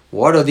says,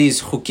 what are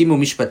these chukim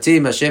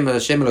u'mishpatim, Hashem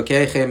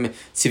Elokeichem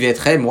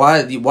tzivetchem?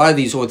 Why are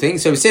these all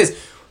things? So he says,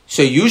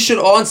 so you should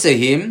answer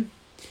him,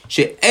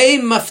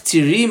 she'ein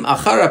maftirim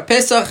achara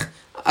pesach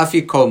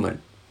afikomen.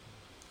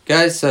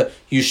 Okay, so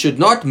you should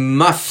not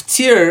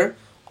maftir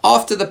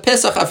after the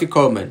Pesach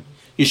afikomen.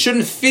 You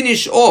shouldn't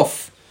finish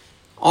off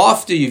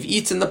after you've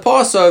eaten the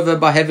Passover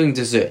by having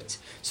dessert.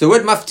 So the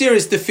word maftir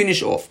is to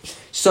finish off.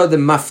 So the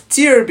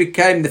maftir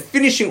became the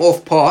finishing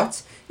off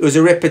part. It was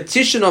a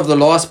repetition of the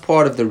last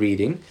part of the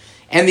reading.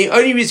 And the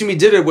only reason we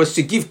did it was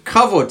to give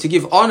kavod, to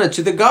give honor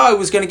to the guy who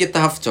was going to get the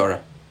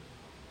haftara.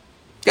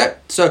 Okay?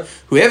 So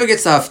whoever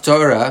gets the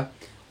haftara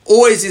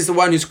always is the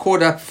one who's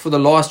caught up for the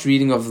last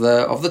reading of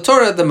the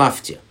Torah, the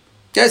Maftir.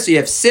 Okay, so you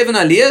have 7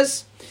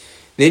 aliyahs,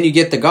 then you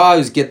get the guy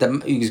who's get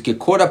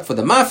caught up for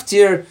the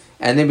Maftir,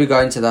 and then we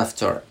go into the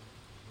haftara.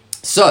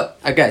 So,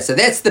 okay, so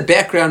that's the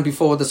background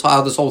before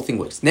how this whole thing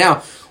works.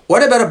 Now,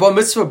 what about a bar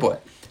mitzvah boy?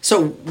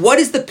 So what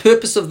is the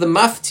purpose of the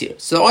Maftir?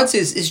 So the answer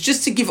is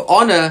just to give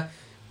honor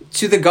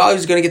to the guy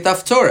who's going to get the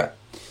haftara.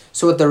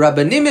 So what the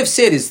Rabbanim have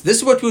said is, this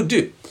is what we'll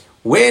do.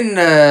 When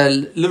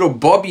little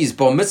Bobby's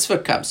bar mitzvah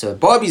comes, so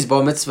Bobby's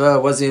bar mitzvah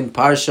was in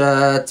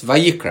Parshat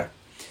Vayikra,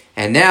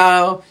 and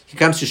now he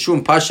comes to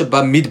Shum Parshat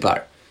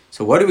Bamidbar.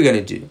 So what are we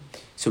going to do?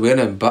 So we're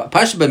going to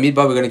Parshat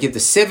Bamidbar. We're going to get the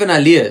 7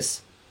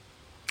 aliyahs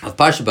of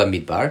Parshat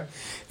Bamidbar.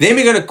 Then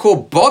we're going to call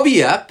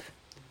Bobby up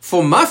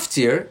for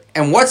Maftir.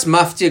 And what's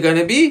Maftir going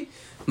to be?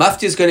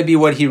 Maftir is going to be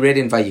what he read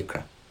in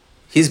Vayikra.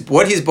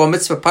 What his bar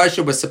mitzvah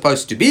parsha was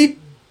supposed to be.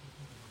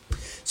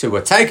 So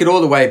we'll take it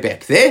all the way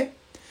back there.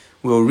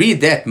 We'll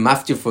read that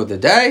Maftir for the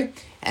day,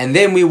 and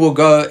then we will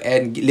go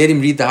and let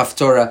him read the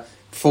haftara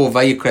for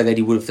Vayikra that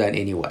he would have done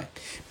anyway.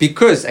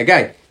 Because,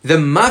 again, the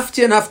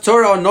Maftir and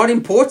haftara are not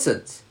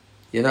important.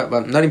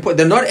 Not important.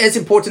 They're not as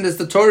important as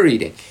the Torah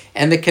reading.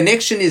 And the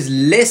connection is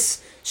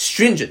less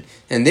stringent.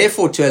 And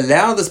therefore, to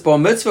allow this bar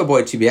mitzvah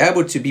boy to be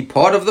able to be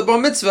part of the bar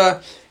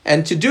mitzvah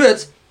and to do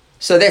it,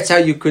 so that's how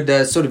you could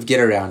sort of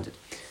get around it.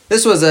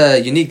 This was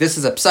this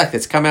is a psak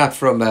that's come out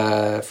from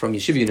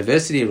Yeshiva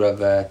University, Rav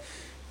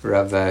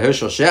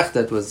Hershel Shecht.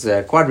 That was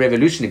quite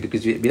revolutionary,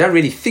 because we don't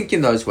really think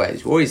in those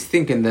ways. We always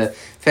think in the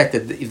fact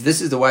that if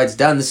this is the way it's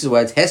done, this is the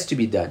way it has to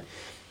be done.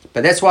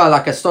 But that's why,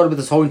 I started with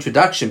this whole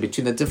introduction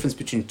between the difference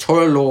between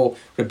Torah law,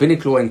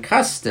 rabbinic law, and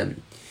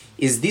custom.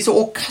 Is these are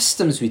all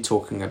customs we're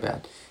talking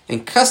about,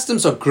 and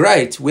customs are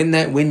great when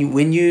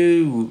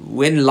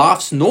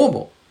life's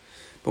normal.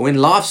 But when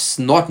life's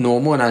not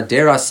normal, and I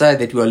dare say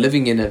that we are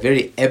living in a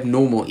very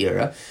abnormal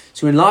era,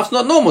 so when life's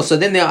not normal, so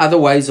then there are other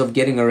ways of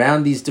getting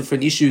around these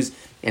different issues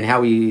and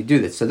how we do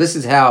this. So this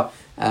is how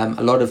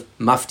a lot of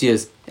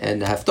maftirs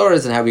and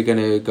haftaras and how we're going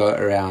to go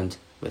around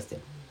with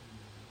them.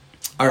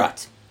 All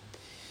right,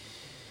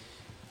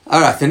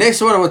 the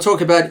next one I want to talk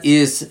about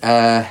is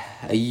a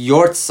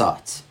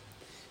Yartzeit.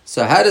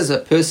 So how does a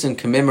person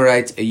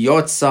commemorate a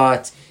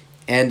Yartzeit?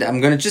 And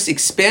I'm going to just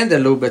expand a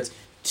little bit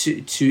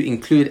to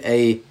include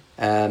a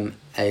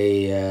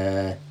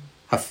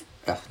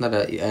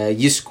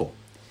Yizkor.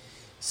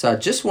 So I'm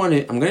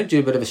going to do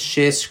a bit of a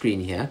share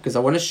screen here, because I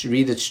want to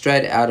read it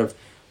straight out of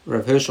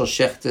Rav Hershel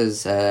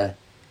Shechter's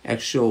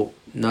actual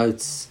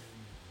notes.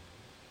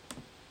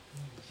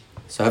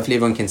 So hopefully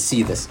everyone can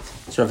see this.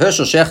 So Rav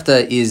Hershel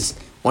Shechter is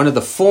one of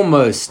the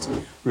foremost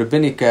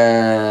rabbinic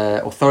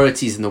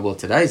authorities in the world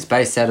today. He's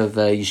based out of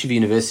Yeshiva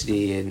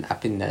University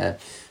up in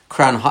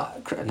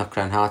not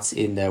Crown Heights,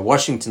 in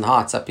Washington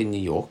Heights up in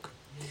New York.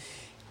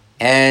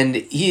 And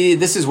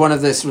this is one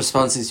of the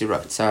responses he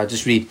wrote. So I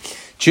just read.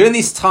 During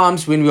these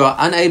times when we are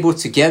unable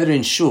to gather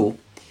in shul,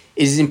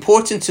 it is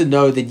important to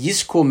know that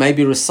Yizkor may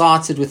be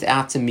recited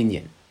without a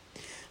minyan.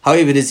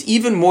 However, it is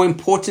even more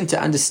important to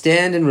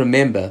understand and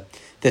remember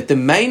that the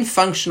main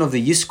function of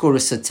the Yizkor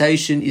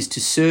recitation is to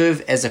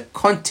serve as a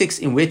context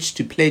in which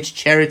to pledge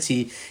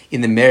charity in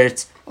the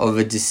merit of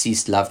a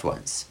deceased loved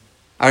ones.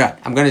 All right,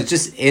 I'm going to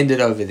just end it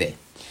over there.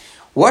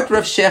 What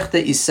Rav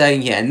Shechter is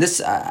saying here, and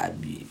this,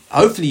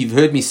 hopefully you've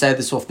heard me say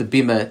this off the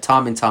bimah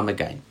time and time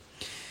again,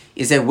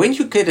 is that when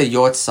you get a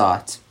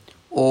Yartzeit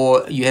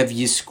or you have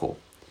Yizkor,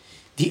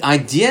 the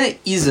idea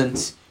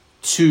isn't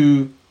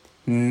to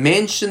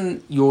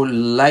mention your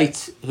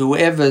late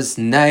whoever's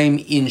name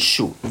in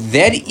shul.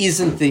 That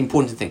isn't the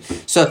important thing.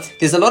 So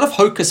there's a lot of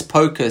hocus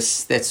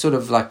pocus, that's sort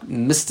of like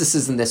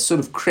mysticism that's sort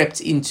of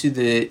crept into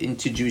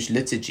Jewish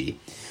liturgy,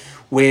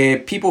 where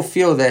people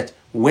feel that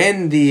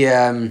when the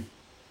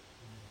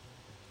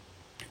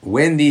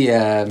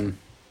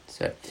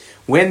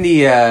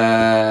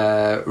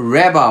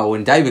rabbi,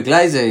 when David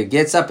Glazer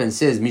gets up and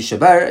says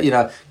Mishabar,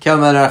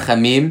 Kelman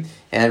Rachamim,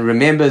 and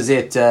remembers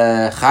it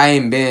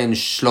Chaim ben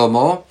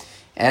Shlomo,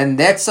 and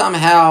that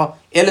somehow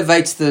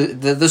elevates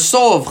the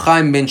soul of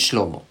Chaim ben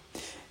Shlomo.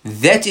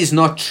 That is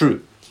not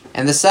true.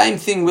 And the same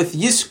thing with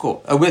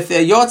Yizkor, with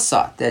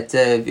Yartzeit, that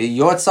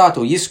Yartzeit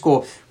or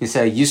Yizkor, we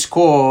say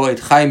Yizkor et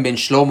Chaim ben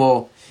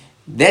Shlomo,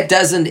 that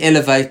doesn't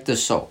elevate the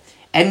soul.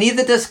 And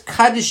neither does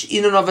kaddish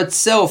in and of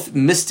itself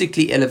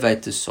mystically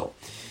elevate the soul.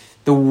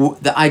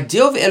 The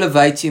idea of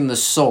elevating the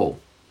soul,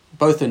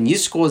 both on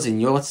Yizkors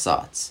and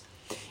Yartzeits,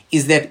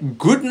 is that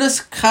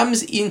goodness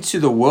comes into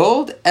the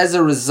world as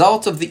a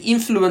result of the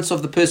influence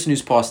of the person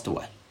who's passed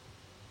away.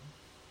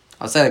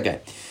 I'll say it again.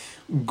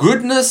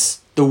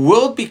 Goodness, the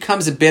world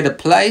becomes a better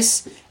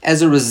place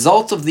as a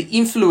result of the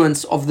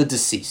influence of the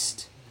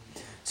deceased.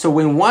 So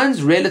when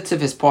one's relative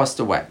has passed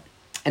away,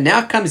 and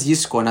now comes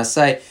Yizkor, and I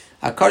say,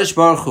 HaKadosh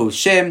Baruch Hu,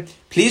 Shem,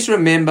 please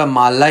remember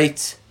my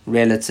late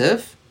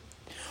relative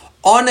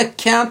on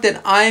account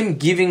that I'm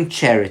giving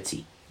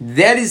charity.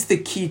 That is the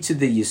key to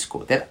the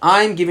Yizkor, that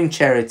I'm giving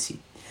charity.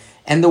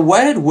 And the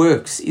way it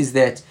works is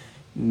that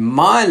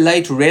my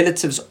late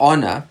relative's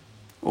honor,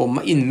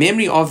 or in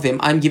memory of them,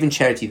 I'm giving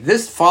charity.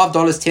 This $5,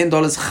 $10,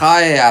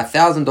 chaya,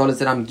 $1,000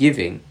 that I'm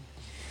giving,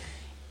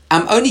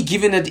 I'm only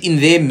giving it in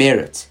their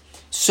merit.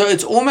 So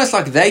it's almost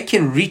like they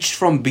can reach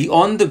from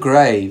beyond the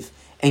grave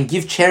and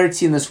give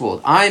charity in this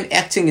world. I'm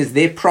acting as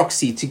their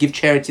proxy to give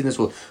charity in this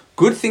world.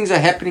 Good things are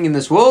happening in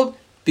this world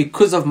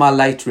because of my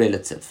late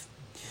relative.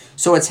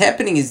 So what's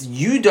happening is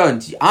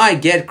I,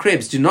 Gad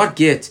Krebs, do not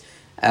get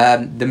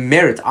the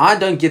merit. I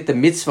don't get the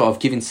mitzvah of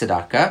giving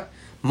tzedakah.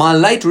 My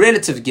late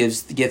relative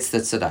gets the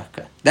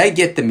tzedakah. They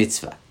get the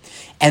mitzvah.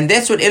 And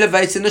that's what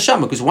elevates the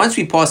neshama, because once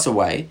we pass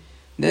away,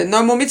 there's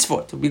no more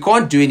mitzvot. We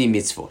can't do any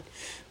mitzvot.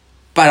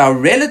 But our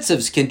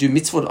relatives can do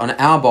mitzvot on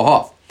our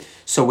behalf.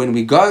 So when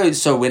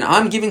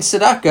I'm giving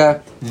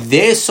tzedakah,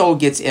 their soul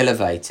gets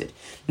elevated.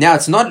 Now,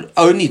 it's not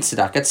only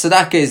tzedakah.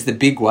 Tzedakah is the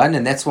big one,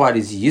 and that's why it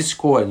is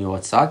Yizkor on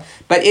your side.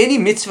 But any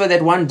mitzvah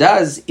that one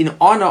does in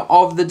honor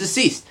of the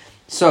deceased.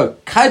 So,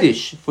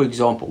 kaddish, for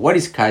example. What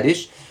is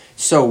kaddish?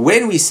 So,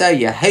 when we say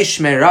Yehei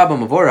Shmei Rabba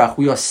Mavorach,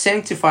 we are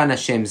sanctifying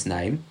Hashem's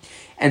name.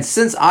 And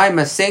since I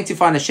must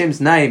sanctify Hashem's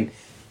name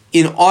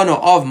in honor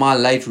of my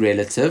late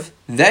relative,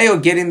 they are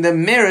getting the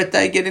merit,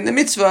 they're getting the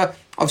mitzvah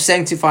of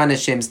sanctifying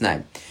Hashem's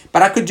name.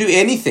 But I could do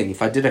anything.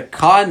 If I did a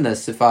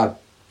kindness, if I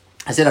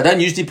said I don't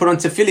usually put on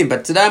tefillin,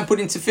 but today I'm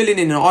putting tefillin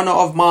in honor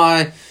of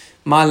my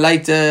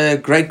late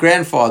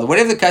great-grandfather,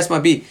 whatever the case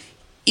might be.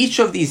 Each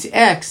of these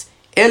acts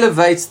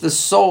elevates the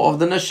soul of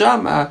the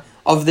neshama,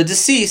 of the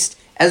deceased,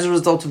 as a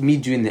result of me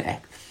doing the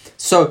act.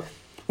 So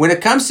when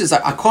it comes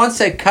to, I can't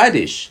say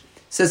kaddish.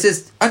 So it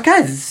says,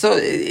 okay, so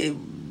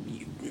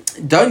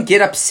don't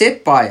get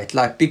upset by it,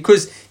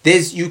 because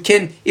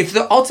if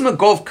the ultimate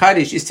goal of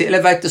kaddish is to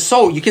elevate the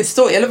soul, you can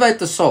still elevate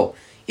the soul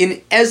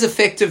in as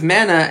effective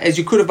manner as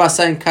you could have by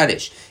saying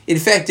kaddish. In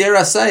fact, dare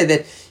I say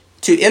that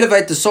to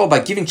elevate the soul by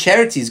giving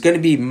charity is going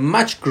to be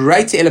much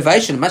greater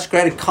elevation, much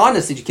greater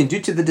kindness that you can do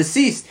to the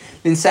deceased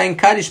than saying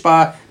kaddish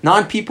by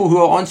 9 people who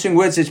are answering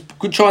words. There's a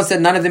good chance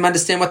that none of them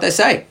understand what they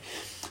say.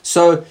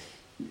 So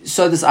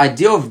this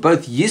idea of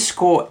both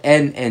Yizkor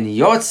and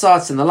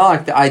Yartzeits and the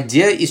like, the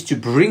idea is to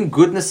bring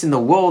goodness in the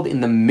world in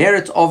the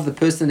merit of the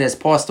person that has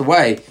passed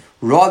away,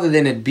 rather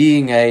than it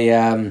being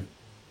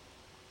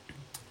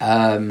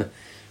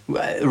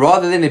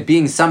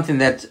something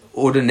that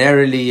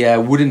ordinarily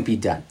wouldn't be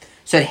done.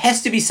 So it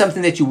has to be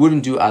something that you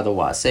wouldn't do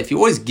otherwise. So if you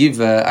always give,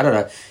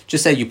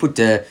 just say you put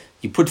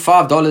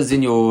 $5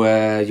 in your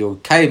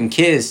Kayim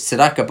Cares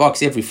tzedakah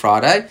box every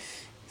Friday.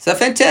 So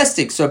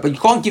fantastic. But you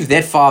can't give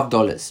that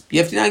 $5. You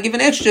have to now give an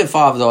extra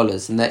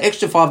 $5, and the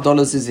extra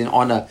 $5 is in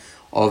honor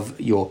of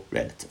your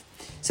relative.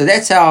 So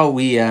that's how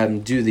we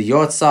do the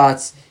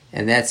Yartzeits,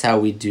 and that's how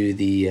we do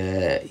the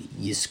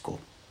Yizkor.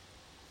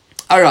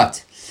 All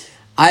right.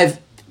 I've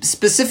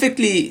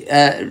specifically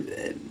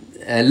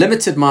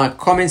limited my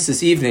comments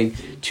this evening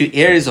to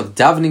areas of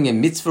davening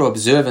and mitzvah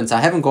observance.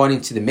 I haven't gone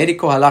into the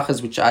medical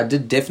halachas, which I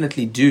did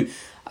definitely do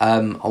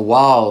a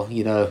while,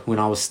 when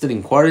I was still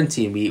in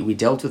quarantine. We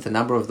dealt with a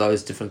number of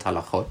those different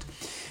halachot.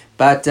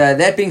 But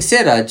that being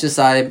said,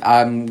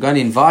 I'm going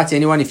to invite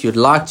anyone, if you'd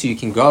like to, you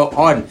can go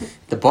on.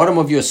 The bottom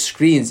of your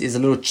screens is a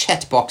little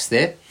chat box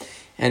there.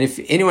 And if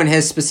anyone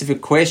has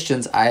specific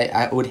questions,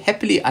 I would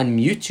happily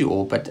unmute you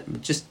all, but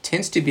it just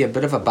tends to be a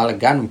bit of a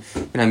balagan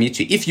when I mute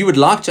you. If you would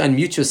like to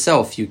unmute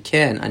yourself, you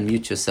can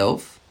unmute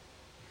yourself.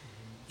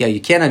 Yeah, you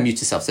can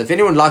unmute yourself. So if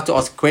anyone would like to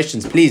ask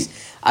questions, please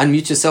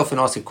unmute yourself and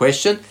ask a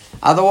question.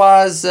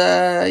 Otherwise,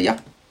 I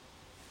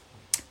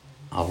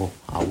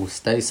will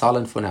stay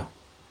silent for now.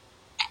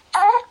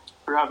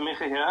 Rav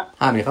Micha here.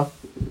 Hi, Micha.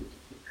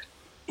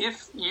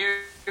 If you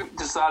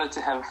decided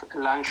to have a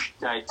lunch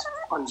date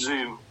on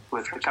Zoom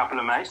with a couple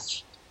of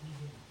mates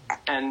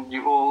and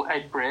you all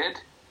ate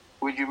bread,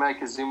 would you make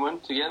a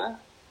zimun together?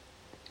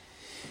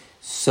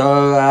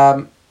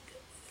 So,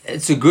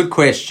 it's a good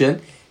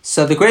question.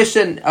 So the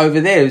question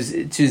over there is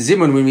to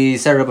zimun, when we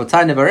say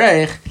Rabotai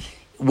Nevarech,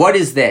 what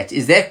is that?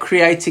 Is that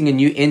creating a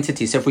new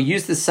entity? So if we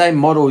use the same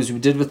model as we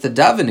did with the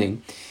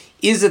davening,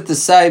 is it the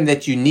same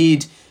that you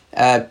need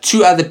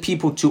two other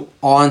people to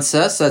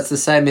answer? So it's the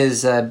same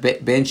as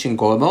bench and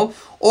hagomel,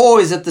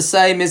 or is it the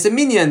same as a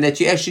minyan that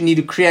you actually need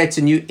to create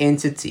a new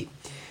entity?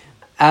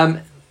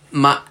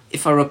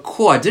 If I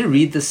recall, I did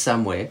read this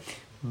somewhere,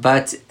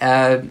 but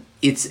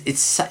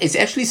it's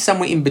actually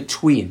somewhere in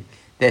between,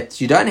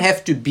 that you don't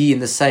have to be in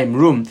the same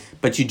room,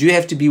 but you do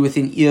have to be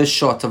within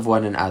earshot of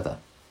one another.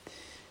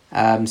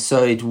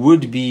 So it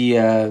would be,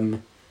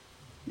 I'm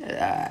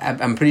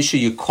pretty sure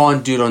you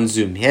can't do it on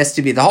Zoom. It has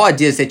to be, the whole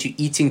idea is that you're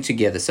eating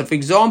together. So for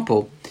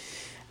example,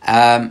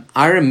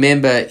 I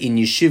remember in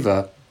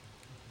yeshiva,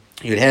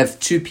 you'd have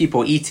two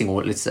people eating,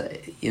 or let's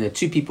say,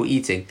 two people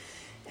eating,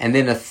 and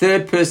then a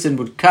third person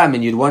would come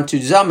and you'd want to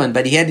zaman,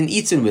 but he hadn't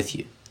eaten with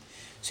you.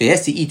 So he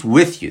has to eat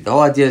with you. The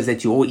whole idea is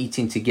that you're all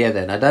eating together,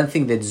 and I don't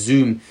think that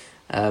Zoom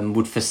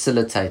would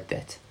facilitate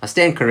that. I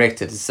stand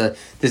corrected. This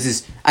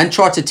is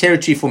uncharted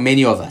territory for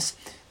many of us.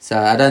 So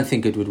I don't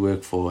think it would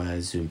work for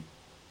Zoom.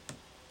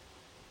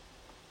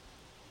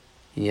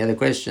 Any other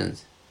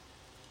questions?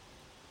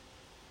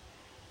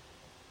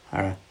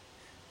 All right.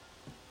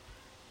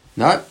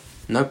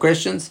 No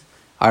questions?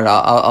 All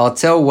right, I'll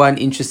tell one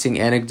interesting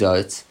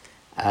anecdote,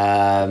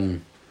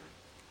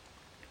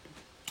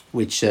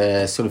 which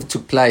sort of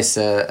took place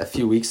a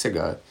few weeks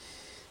ago.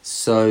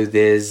 So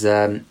there's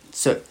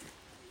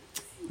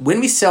when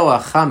we sell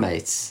our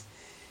chametz,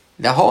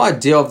 the whole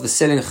idea of the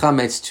selling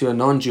chametz to a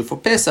non-Jew for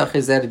Pesach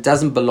is that it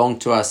doesn't belong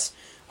to us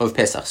of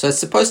Pesach. So it's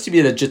supposed to be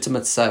a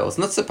legitimate sale. It's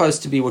not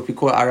supposed to be what we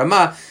call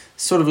arama,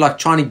 sort of like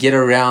trying to get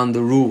around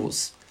the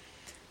rules.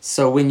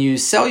 So when you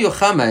sell your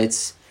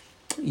chametz,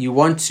 you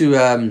want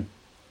it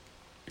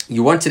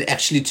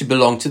actually to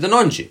belong to the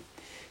non-Jew.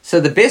 So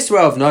the best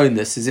way of knowing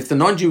this is if the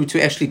non-Jew were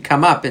to actually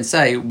come up and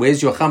say,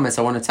 "Where's your chametz?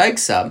 I want to take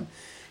some,"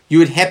 you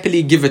would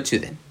happily give it to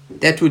them.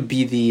 That would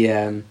be the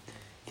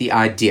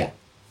idea.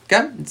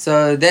 Okay,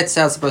 so that's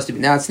how it's supposed to be.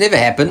 Now, it's never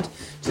happened,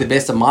 to the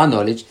best of my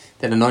knowledge,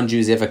 that a non-Jew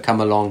has ever come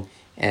along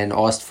and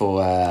asked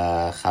for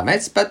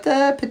chametz, but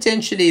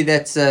potentially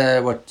that's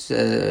what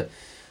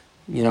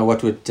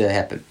would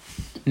happen.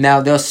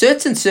 Now, there are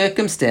certain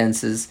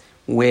circumstances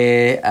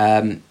where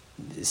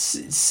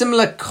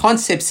similar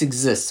concepts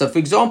exist. So, for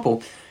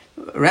example,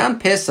 around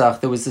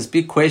Pesach, there was this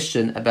big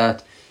question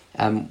about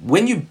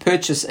when you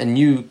purchase a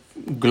new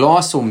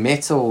glass or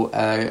metal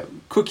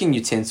cooking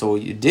utensil, or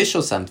dish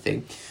or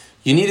something,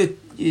 you need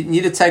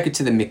to take it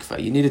to the mikveh.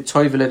 You need to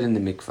toivel it in the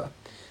mikveh.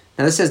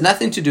 Now, this has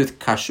nothing to do with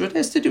kashrut. It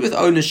has to do with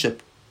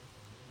ownership.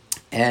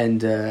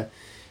 And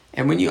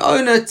when you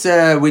own it,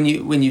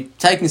 when you're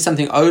taking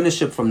something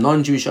ownership from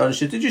non-Jewish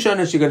ownership to Jewish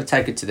ownership, you've got to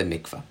take it to the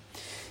mikveh.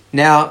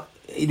 Now,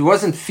 it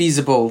wasn't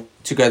feasible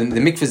to go. The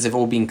mikvahs have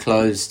all been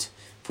closed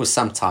for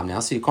some time now,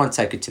 so you can't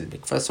take it to the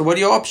mikveh. So what are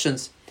your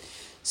options?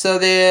 So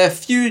there are a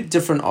few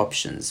different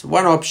options.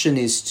 One option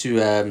is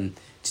to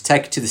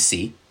take it to the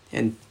sea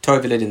and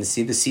toivel it in the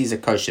sea. The sea is a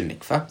kosher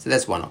mikveh, so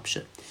that's one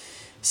option.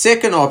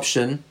 Second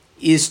option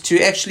is to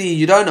actually,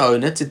 you don't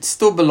own it, it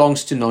still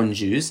belongs to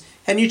non-Jews,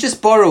 and you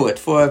just borrow it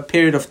for a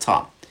period of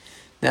time.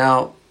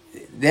 Now,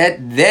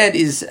 that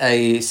is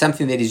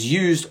something that is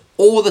used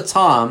all the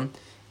time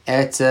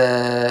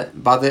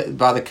by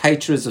the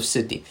caterers of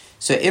Sydney.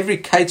 So every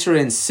caterer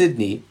in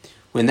Sydney,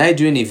 when they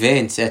do an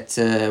event at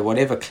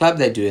whatever club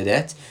they do it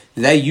at,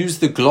 they use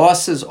the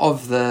glasses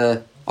of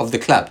the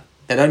club.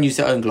 They don't use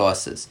their own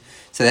glasses.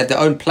 So they have their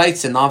own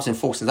plates and knives and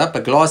forks and that,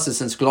 but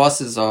since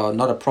glasses are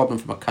not a problem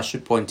from a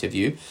kashrut point of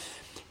view,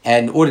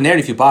 and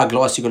ordinarily if you buy a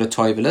glass, you've got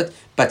to toivel it.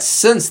 But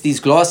since these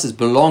glasses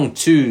belong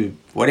to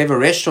whatever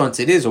restaurant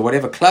it is or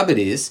whatever club it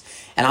is,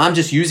 and I'm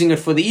just using it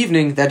for the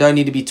evening, they don't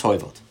need to be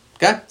toiveled.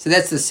 Okay? So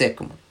that's the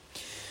second one.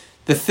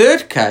 The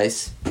third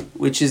case,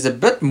 which is a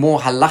bit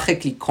more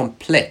halachically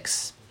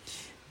complex,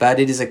 but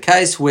it is a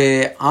case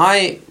where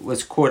I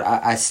was caught,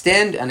 I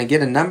stand and I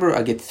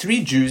get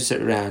 3 Jews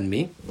around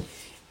me,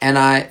 and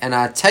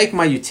I take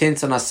my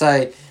utensil and I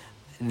say,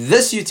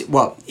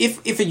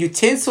 if a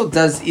utensil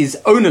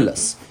is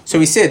ownerless, so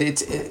we said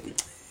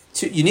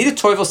you need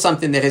to toivel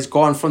something that has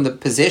gone from the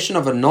possession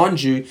of a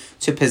non-Jew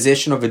to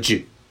possession of a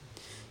Jew.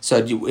 So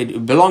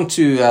it belonged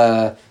to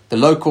the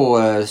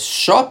local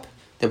shop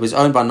that was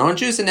owned by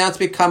non-Jews, and now it's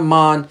become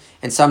mine,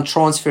 and some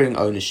transferring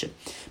ownership.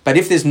 But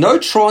if there's no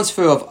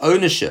transfer of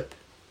ownership,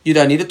 you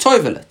don't need to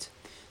toivel it.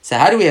 So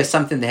how do we have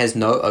something that has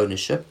no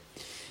ownership?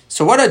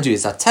 So what I do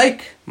is I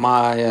take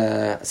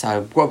my, so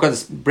I've got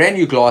this brand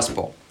new glass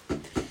bowl.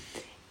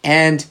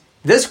 And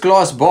this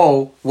glass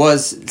bowl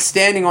was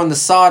standing on the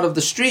side of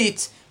the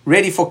street,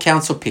 ready for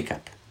council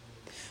pickup.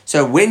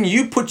 So when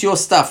you put your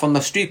stuff on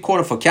the street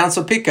corner for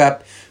council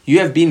pickup, you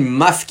have been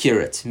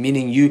maftir it,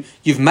 meaning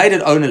you've made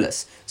it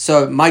ownerless.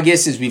 So my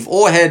guess is we've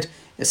all had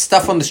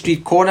stuff on the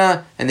street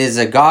corner, and there's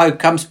a guy who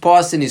comes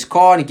past in his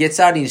car, and he gets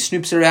out and he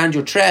snoops around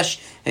your trash,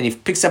 and he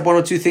picks up one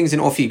or two things,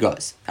 and off he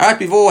goes. All right,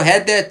 we've all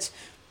had that.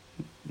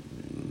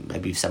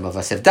 Maybe some of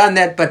us have done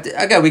that, but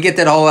okay, we get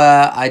that whole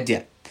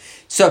idea.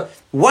 So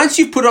once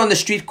you put it on the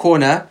street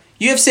corner,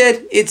 you have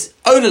said it's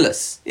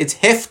ownerless. It's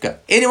hefka.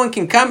 Anyone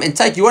can come and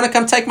take. You want to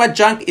come take my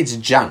junk? It's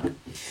junk.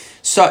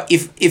 So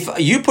if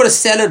you put a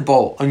salad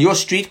bowl on your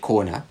street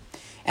corner,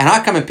 and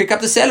I come and pick up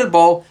the salad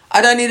bowl,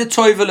 I don't need to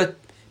toivel it,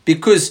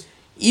 because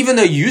even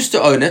though you used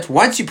to own it,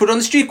 once you put it on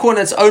the street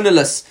corner, it's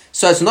ownerless.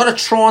 So it's not a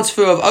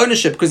transfer of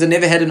ownership, because it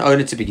never had an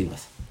owner to begin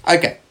with.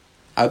 Okay.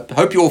 I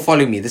hope you're all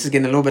following me. This is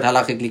getting a little bit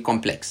halachically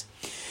complex.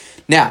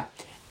 Now,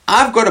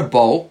 I've got a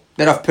bowl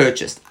that I've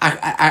purchased.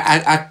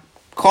 I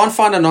can't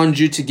find a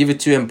non-Jew to give it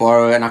to and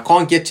borrow, and I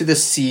can't get to the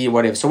sea or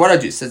whatever. So what I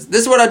do, this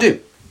is what I do.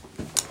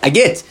 I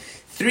get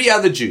 3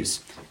 other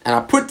Jews, and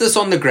I put this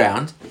on the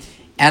ground,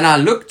 and I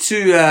look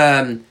to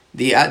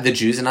the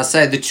Jews, and I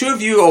say, the 2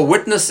 of you are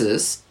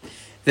witnesses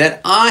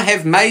that I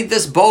have made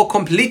this bowl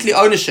completely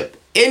ownership.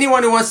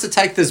 Anyone who wants to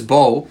take this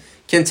bowl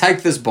can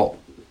take this bowl.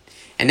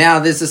 And now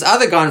there's this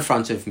other guy in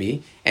front of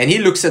me, and he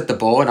looks at the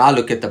bowl, and I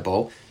look at the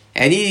bowl,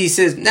 and he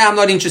says, no, I'm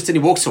not interested. He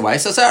walks away.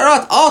 So I say, all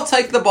right, I'll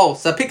take the bowl.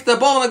 So I pick the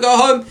bowl and I go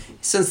home.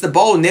 Since the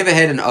bowl never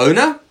had an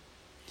owner,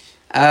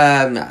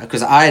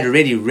 because I had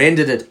already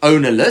rendered it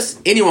ownerless,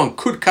 anyone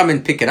could come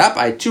and pick it up.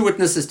 I had 2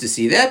 witnesses to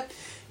see that.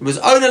 It was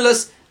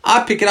ownerless.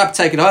 I pick it up,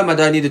 take it home. I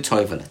don't need to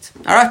toivel it.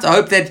 All right, I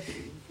hope that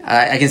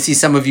I can see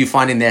some of you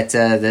finding that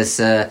this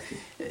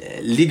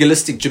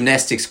legalistic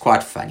gymnastics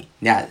quite funny.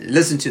 Now,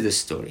 listen to this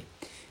story.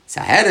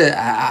 So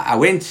I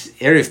went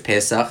Erev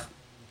Pesach.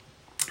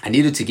 I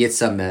needed to get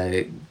some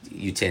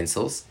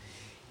utensils.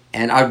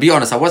 And I'll be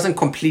honest, I wasn't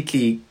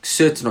completely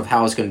certain of how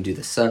I was going to do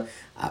this. So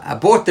I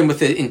bought them with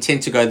the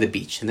intent to go to the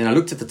beach. And then I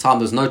looked at the time,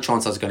 there was no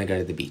chance I was going to go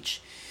to the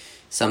beach.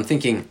 So I'm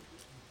thinking,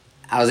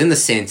 I was in the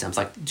center. I was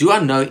like, do I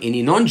know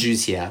any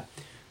non-Jews here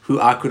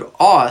who I could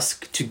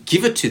ask to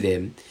give it to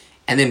them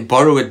and then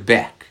borrow it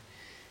back?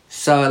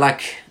 So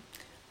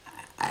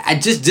I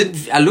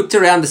looked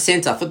around the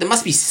center. I thought there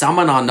must be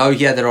someone I know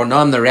here that I know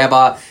I'm the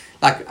rabbi.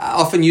 I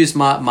often use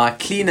my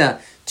cleaner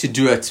to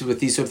do it with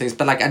these sort of things.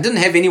 But I didn't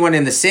have anyone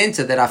in the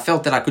center that I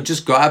felt that I could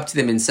just go up to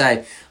them and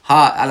say,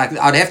 hi.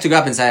 I'd have to go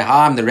up and say,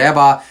 hi, I'm the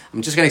rabbi.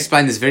 I'm just going to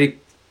explain this very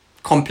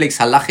complex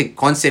halachic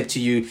concept to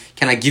you.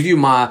 Can I give you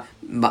my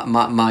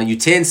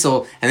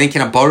utensil, and then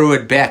can I borrow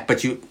it back?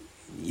 But you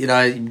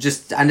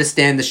just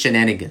understand the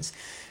shenanigans.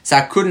 So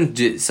I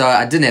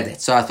didn't have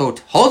that. So I thought,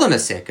 hold on a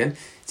second.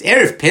 It's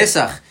Erev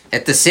Pesach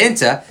at the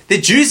center. There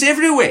are Jews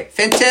everywhere.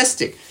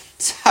 Fantastic.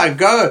 So I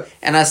go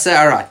and I say,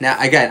 all right. Now,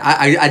 again,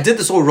 I did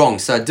this all wrong,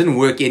 so it didn't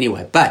work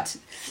anyway. But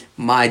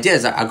my idea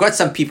is I got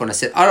some people and I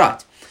said, all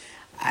right,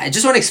 I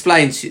just want to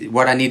explain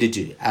what I need to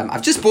do.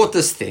 I've just bought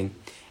this thing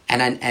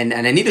and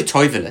I need to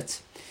toivel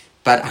it.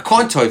 But I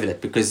can't toivel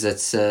it because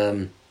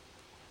I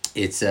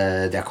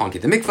can't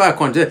get the mikvah, I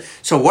can't do it.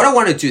 So what I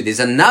want to do, there's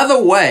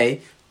another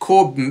way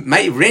called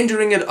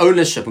rendering it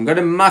ownership. I'm going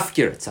to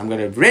maftir it. So I'm going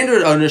to render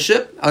it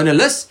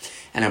ownerless,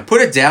 and I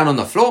put it down on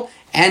the floor.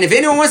 And if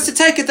anyone wants to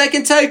take it, they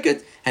can take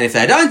it. And if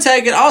they don't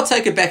take it, I'll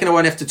take it back and I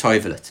won't have to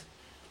toivel it.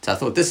 So I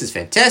thought, this is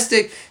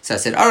fantastic. So I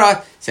said, all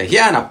right. So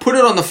here, and I put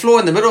it on the floor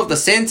in the middle of the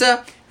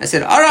center. I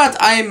said, all right,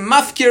 I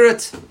maftir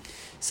it.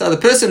 So the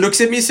person looks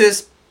at me and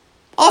says,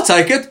 I'll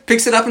take it,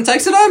 picks it up and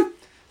takes it home.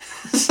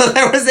 So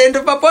that was the end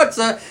of my pot.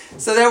 So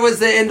that was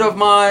the end of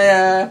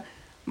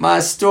my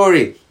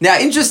story. Now,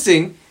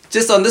 interesting,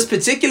 just on this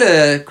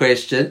particular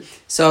question,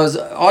 so I was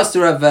asked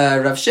Rav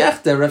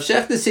Shechter. Rav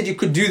Shechter said you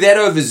could do that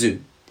over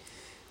Zoom.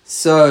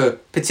 So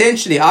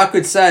potentially I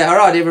could say, all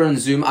right, everyone on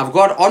Zoom, I've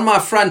got on my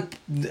front,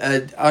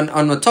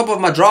 on the top of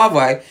my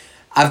driveway,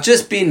 I've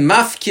just been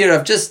mafkir,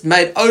 I've just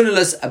made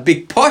ownerless a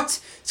big pot.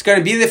 It's going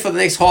to be there for the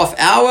next half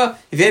hour.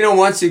 If anyone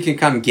wants to, can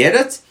come get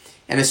it.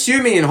 And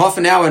assuming in half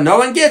an hour no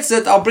one gets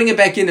it, I'll bring it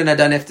back in and I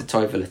don't have to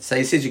toivel it. So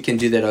he says you can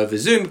do that over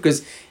Zoom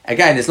because,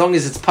 again, as long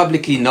as it's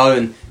publicly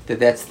known that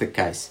that's the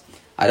case.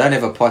 I don't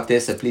have a pot there,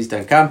 so please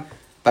don't come.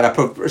 But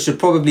I should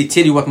probably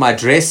tell you what my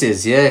address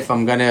is, yeah, if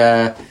I'm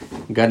gonna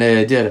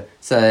do it.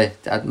 So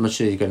I'm not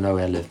sure you're gonna know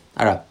where I live.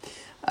 All right.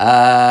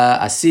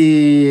 I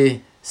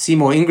see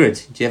Seymour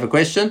Ingrid. Do you have a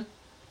question?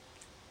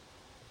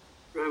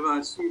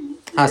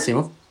 Hi,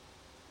 Simon.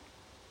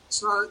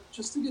 So,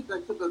 just to get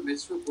back to the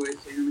mitzvah boy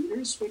thing, I mean,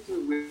 irrespective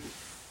of whether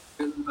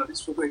the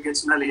mitzvah boy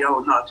gets an aliyah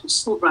or not, it's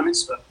still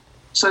barmitzvah.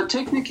 So,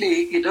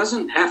 technically, he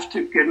doesn't have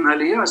to get an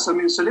aliyah. So, I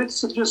mean, so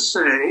let's just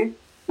say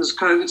this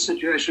COVID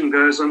situation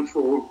goes on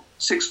for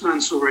 6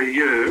 months or a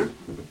year.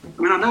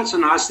 I mean, I know it's a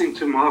nice thing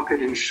to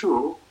market in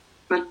shul,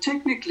 but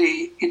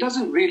technically, he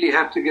doesn't really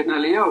have to get an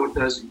aliyah, or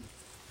does he?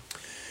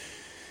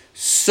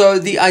 So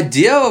the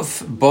idea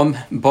of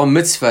bar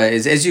mitzvah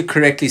is, as you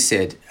correctly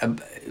said,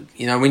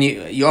 when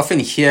you often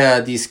hear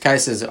these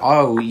cases, we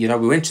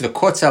went to the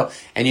kotel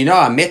and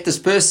I met this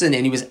person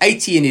and he was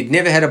 80 and he'd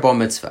never had a bar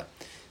mitzvah.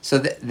 So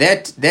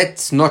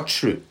that's not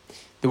true.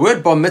 The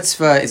word bar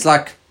mitzvah is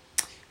like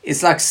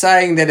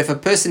saying that if a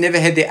person never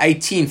had their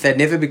 18th, they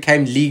never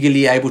became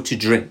legally able to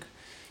drink.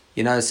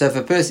 So if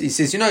a person, he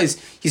says,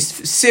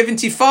 he's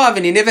 75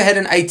 and he never had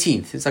an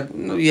 18th. It's like,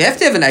 no, you have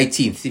to have an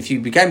 18th. If you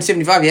became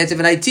 75, you have to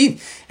have an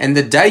 18th. And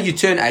the day you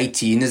turn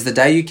 18 is the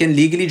day you can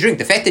legally drink.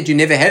 The fact that you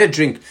never had a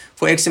drink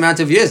for X amount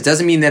of years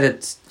doesn't mean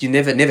that you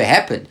never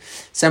happened.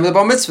 Same with the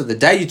bar mitzvah. The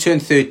day you turn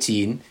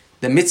 13,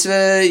 the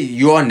mitzvah,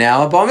 you are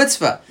now a bar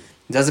mitzvah.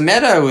 It doesn't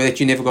matter that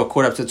you never got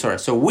caught up to the Torah.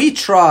 So we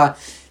try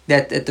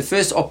that at the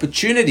first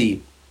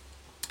opportunity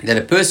that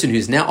a person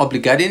who's now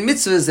obligated in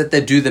mitzvahs, that they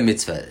do the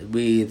mitzvah.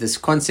 This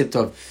concept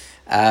of,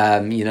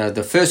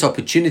 the first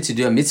opportunity to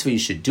do a mitzvah, you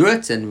should do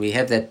it. And we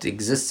have that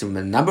exists in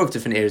a number of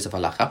different areas of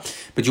halacha.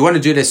 But you want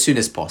to do it as soon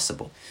as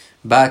possible.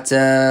 But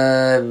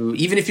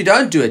even if you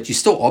don't do it, you're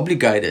still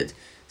obligated.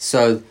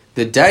 So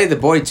the day the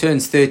boy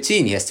turns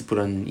 13, he has to put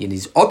on,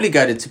 he's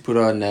obligated to put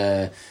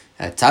on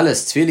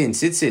talis, tefillin,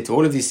 tzitzit,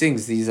 all of these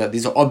things. These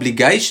are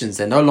obligations.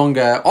 They're no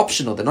longer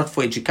optional. They're not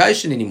for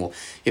education anymore.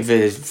 If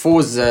it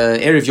falls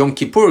Erev Yom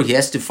Kippur, he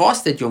has to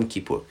fast at Yom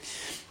Kippur.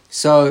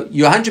 So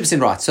you're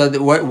 100% right. So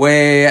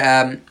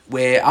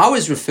where I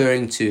was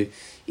referring to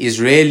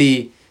is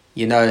really,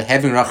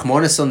 having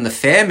rachmanis on the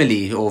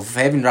family or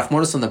having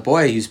rachmanis on the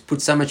boy who's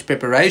put so much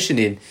preparation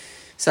in.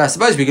 So I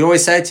suppose we could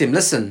always say to him,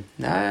 listen,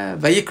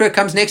 Vayikra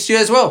comes next year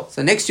as well.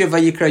 So next year,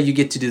 Vayikra, you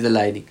get to do the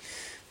lading.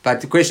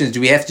 But the question is,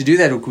 do we have to do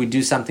that or could we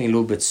do something a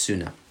little bit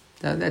sooner?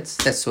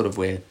 That's sort of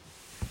where it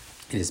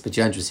is, but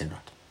you're 100% right.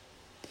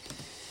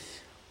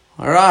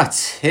 All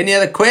right. Any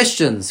other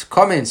questions,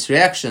 comments,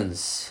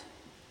 reactions?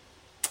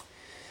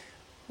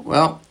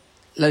 Well,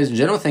 ladies and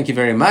gentlemen, thank you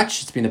very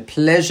much. It's been a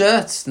pleasure.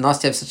 It's nice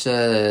to have such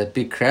a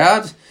big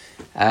crowd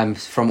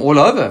from all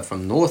over,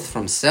 from north,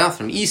 from south,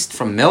 from east,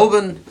 from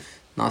Melbourne.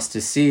 Nice to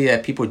see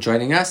people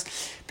joining us.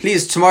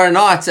 Please, tomorrow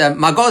night,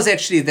 my goal is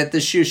actually that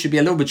this shiur should be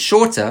a little bit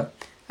shorter.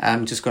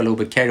 Just got a little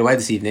bit carried away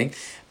this evening.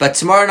 But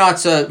tomorrow night,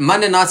 so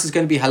Monday night is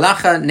going to be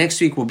halacha.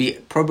 Next week will be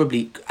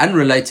probably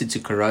unrelated to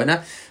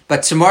Corona.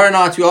 But tomorrow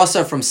night, we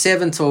also from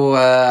 7 till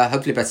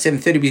hopefully about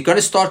 7:30, we're going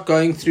to start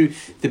going through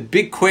the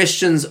big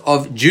questions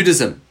of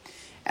Judaism.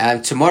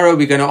 Tomorrow,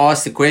 we're going to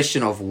ask the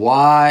question of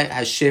why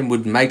Hashem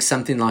would make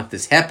something like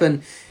this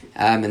happen.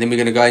 And then we're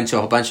going to go into a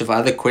whole bunch of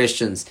other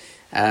questions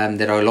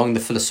that are along the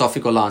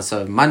philosophical line.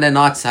 So Monday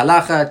night's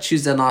halacha,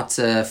 Tuesday night's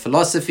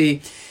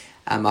philosophy.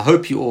 I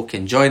hope you all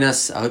can join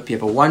us. I hope you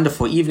have a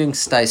wonderful evening.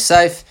 Stay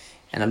safe.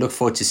 And I look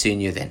forward to seeing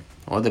you then.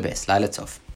 All the best. Laila Tov.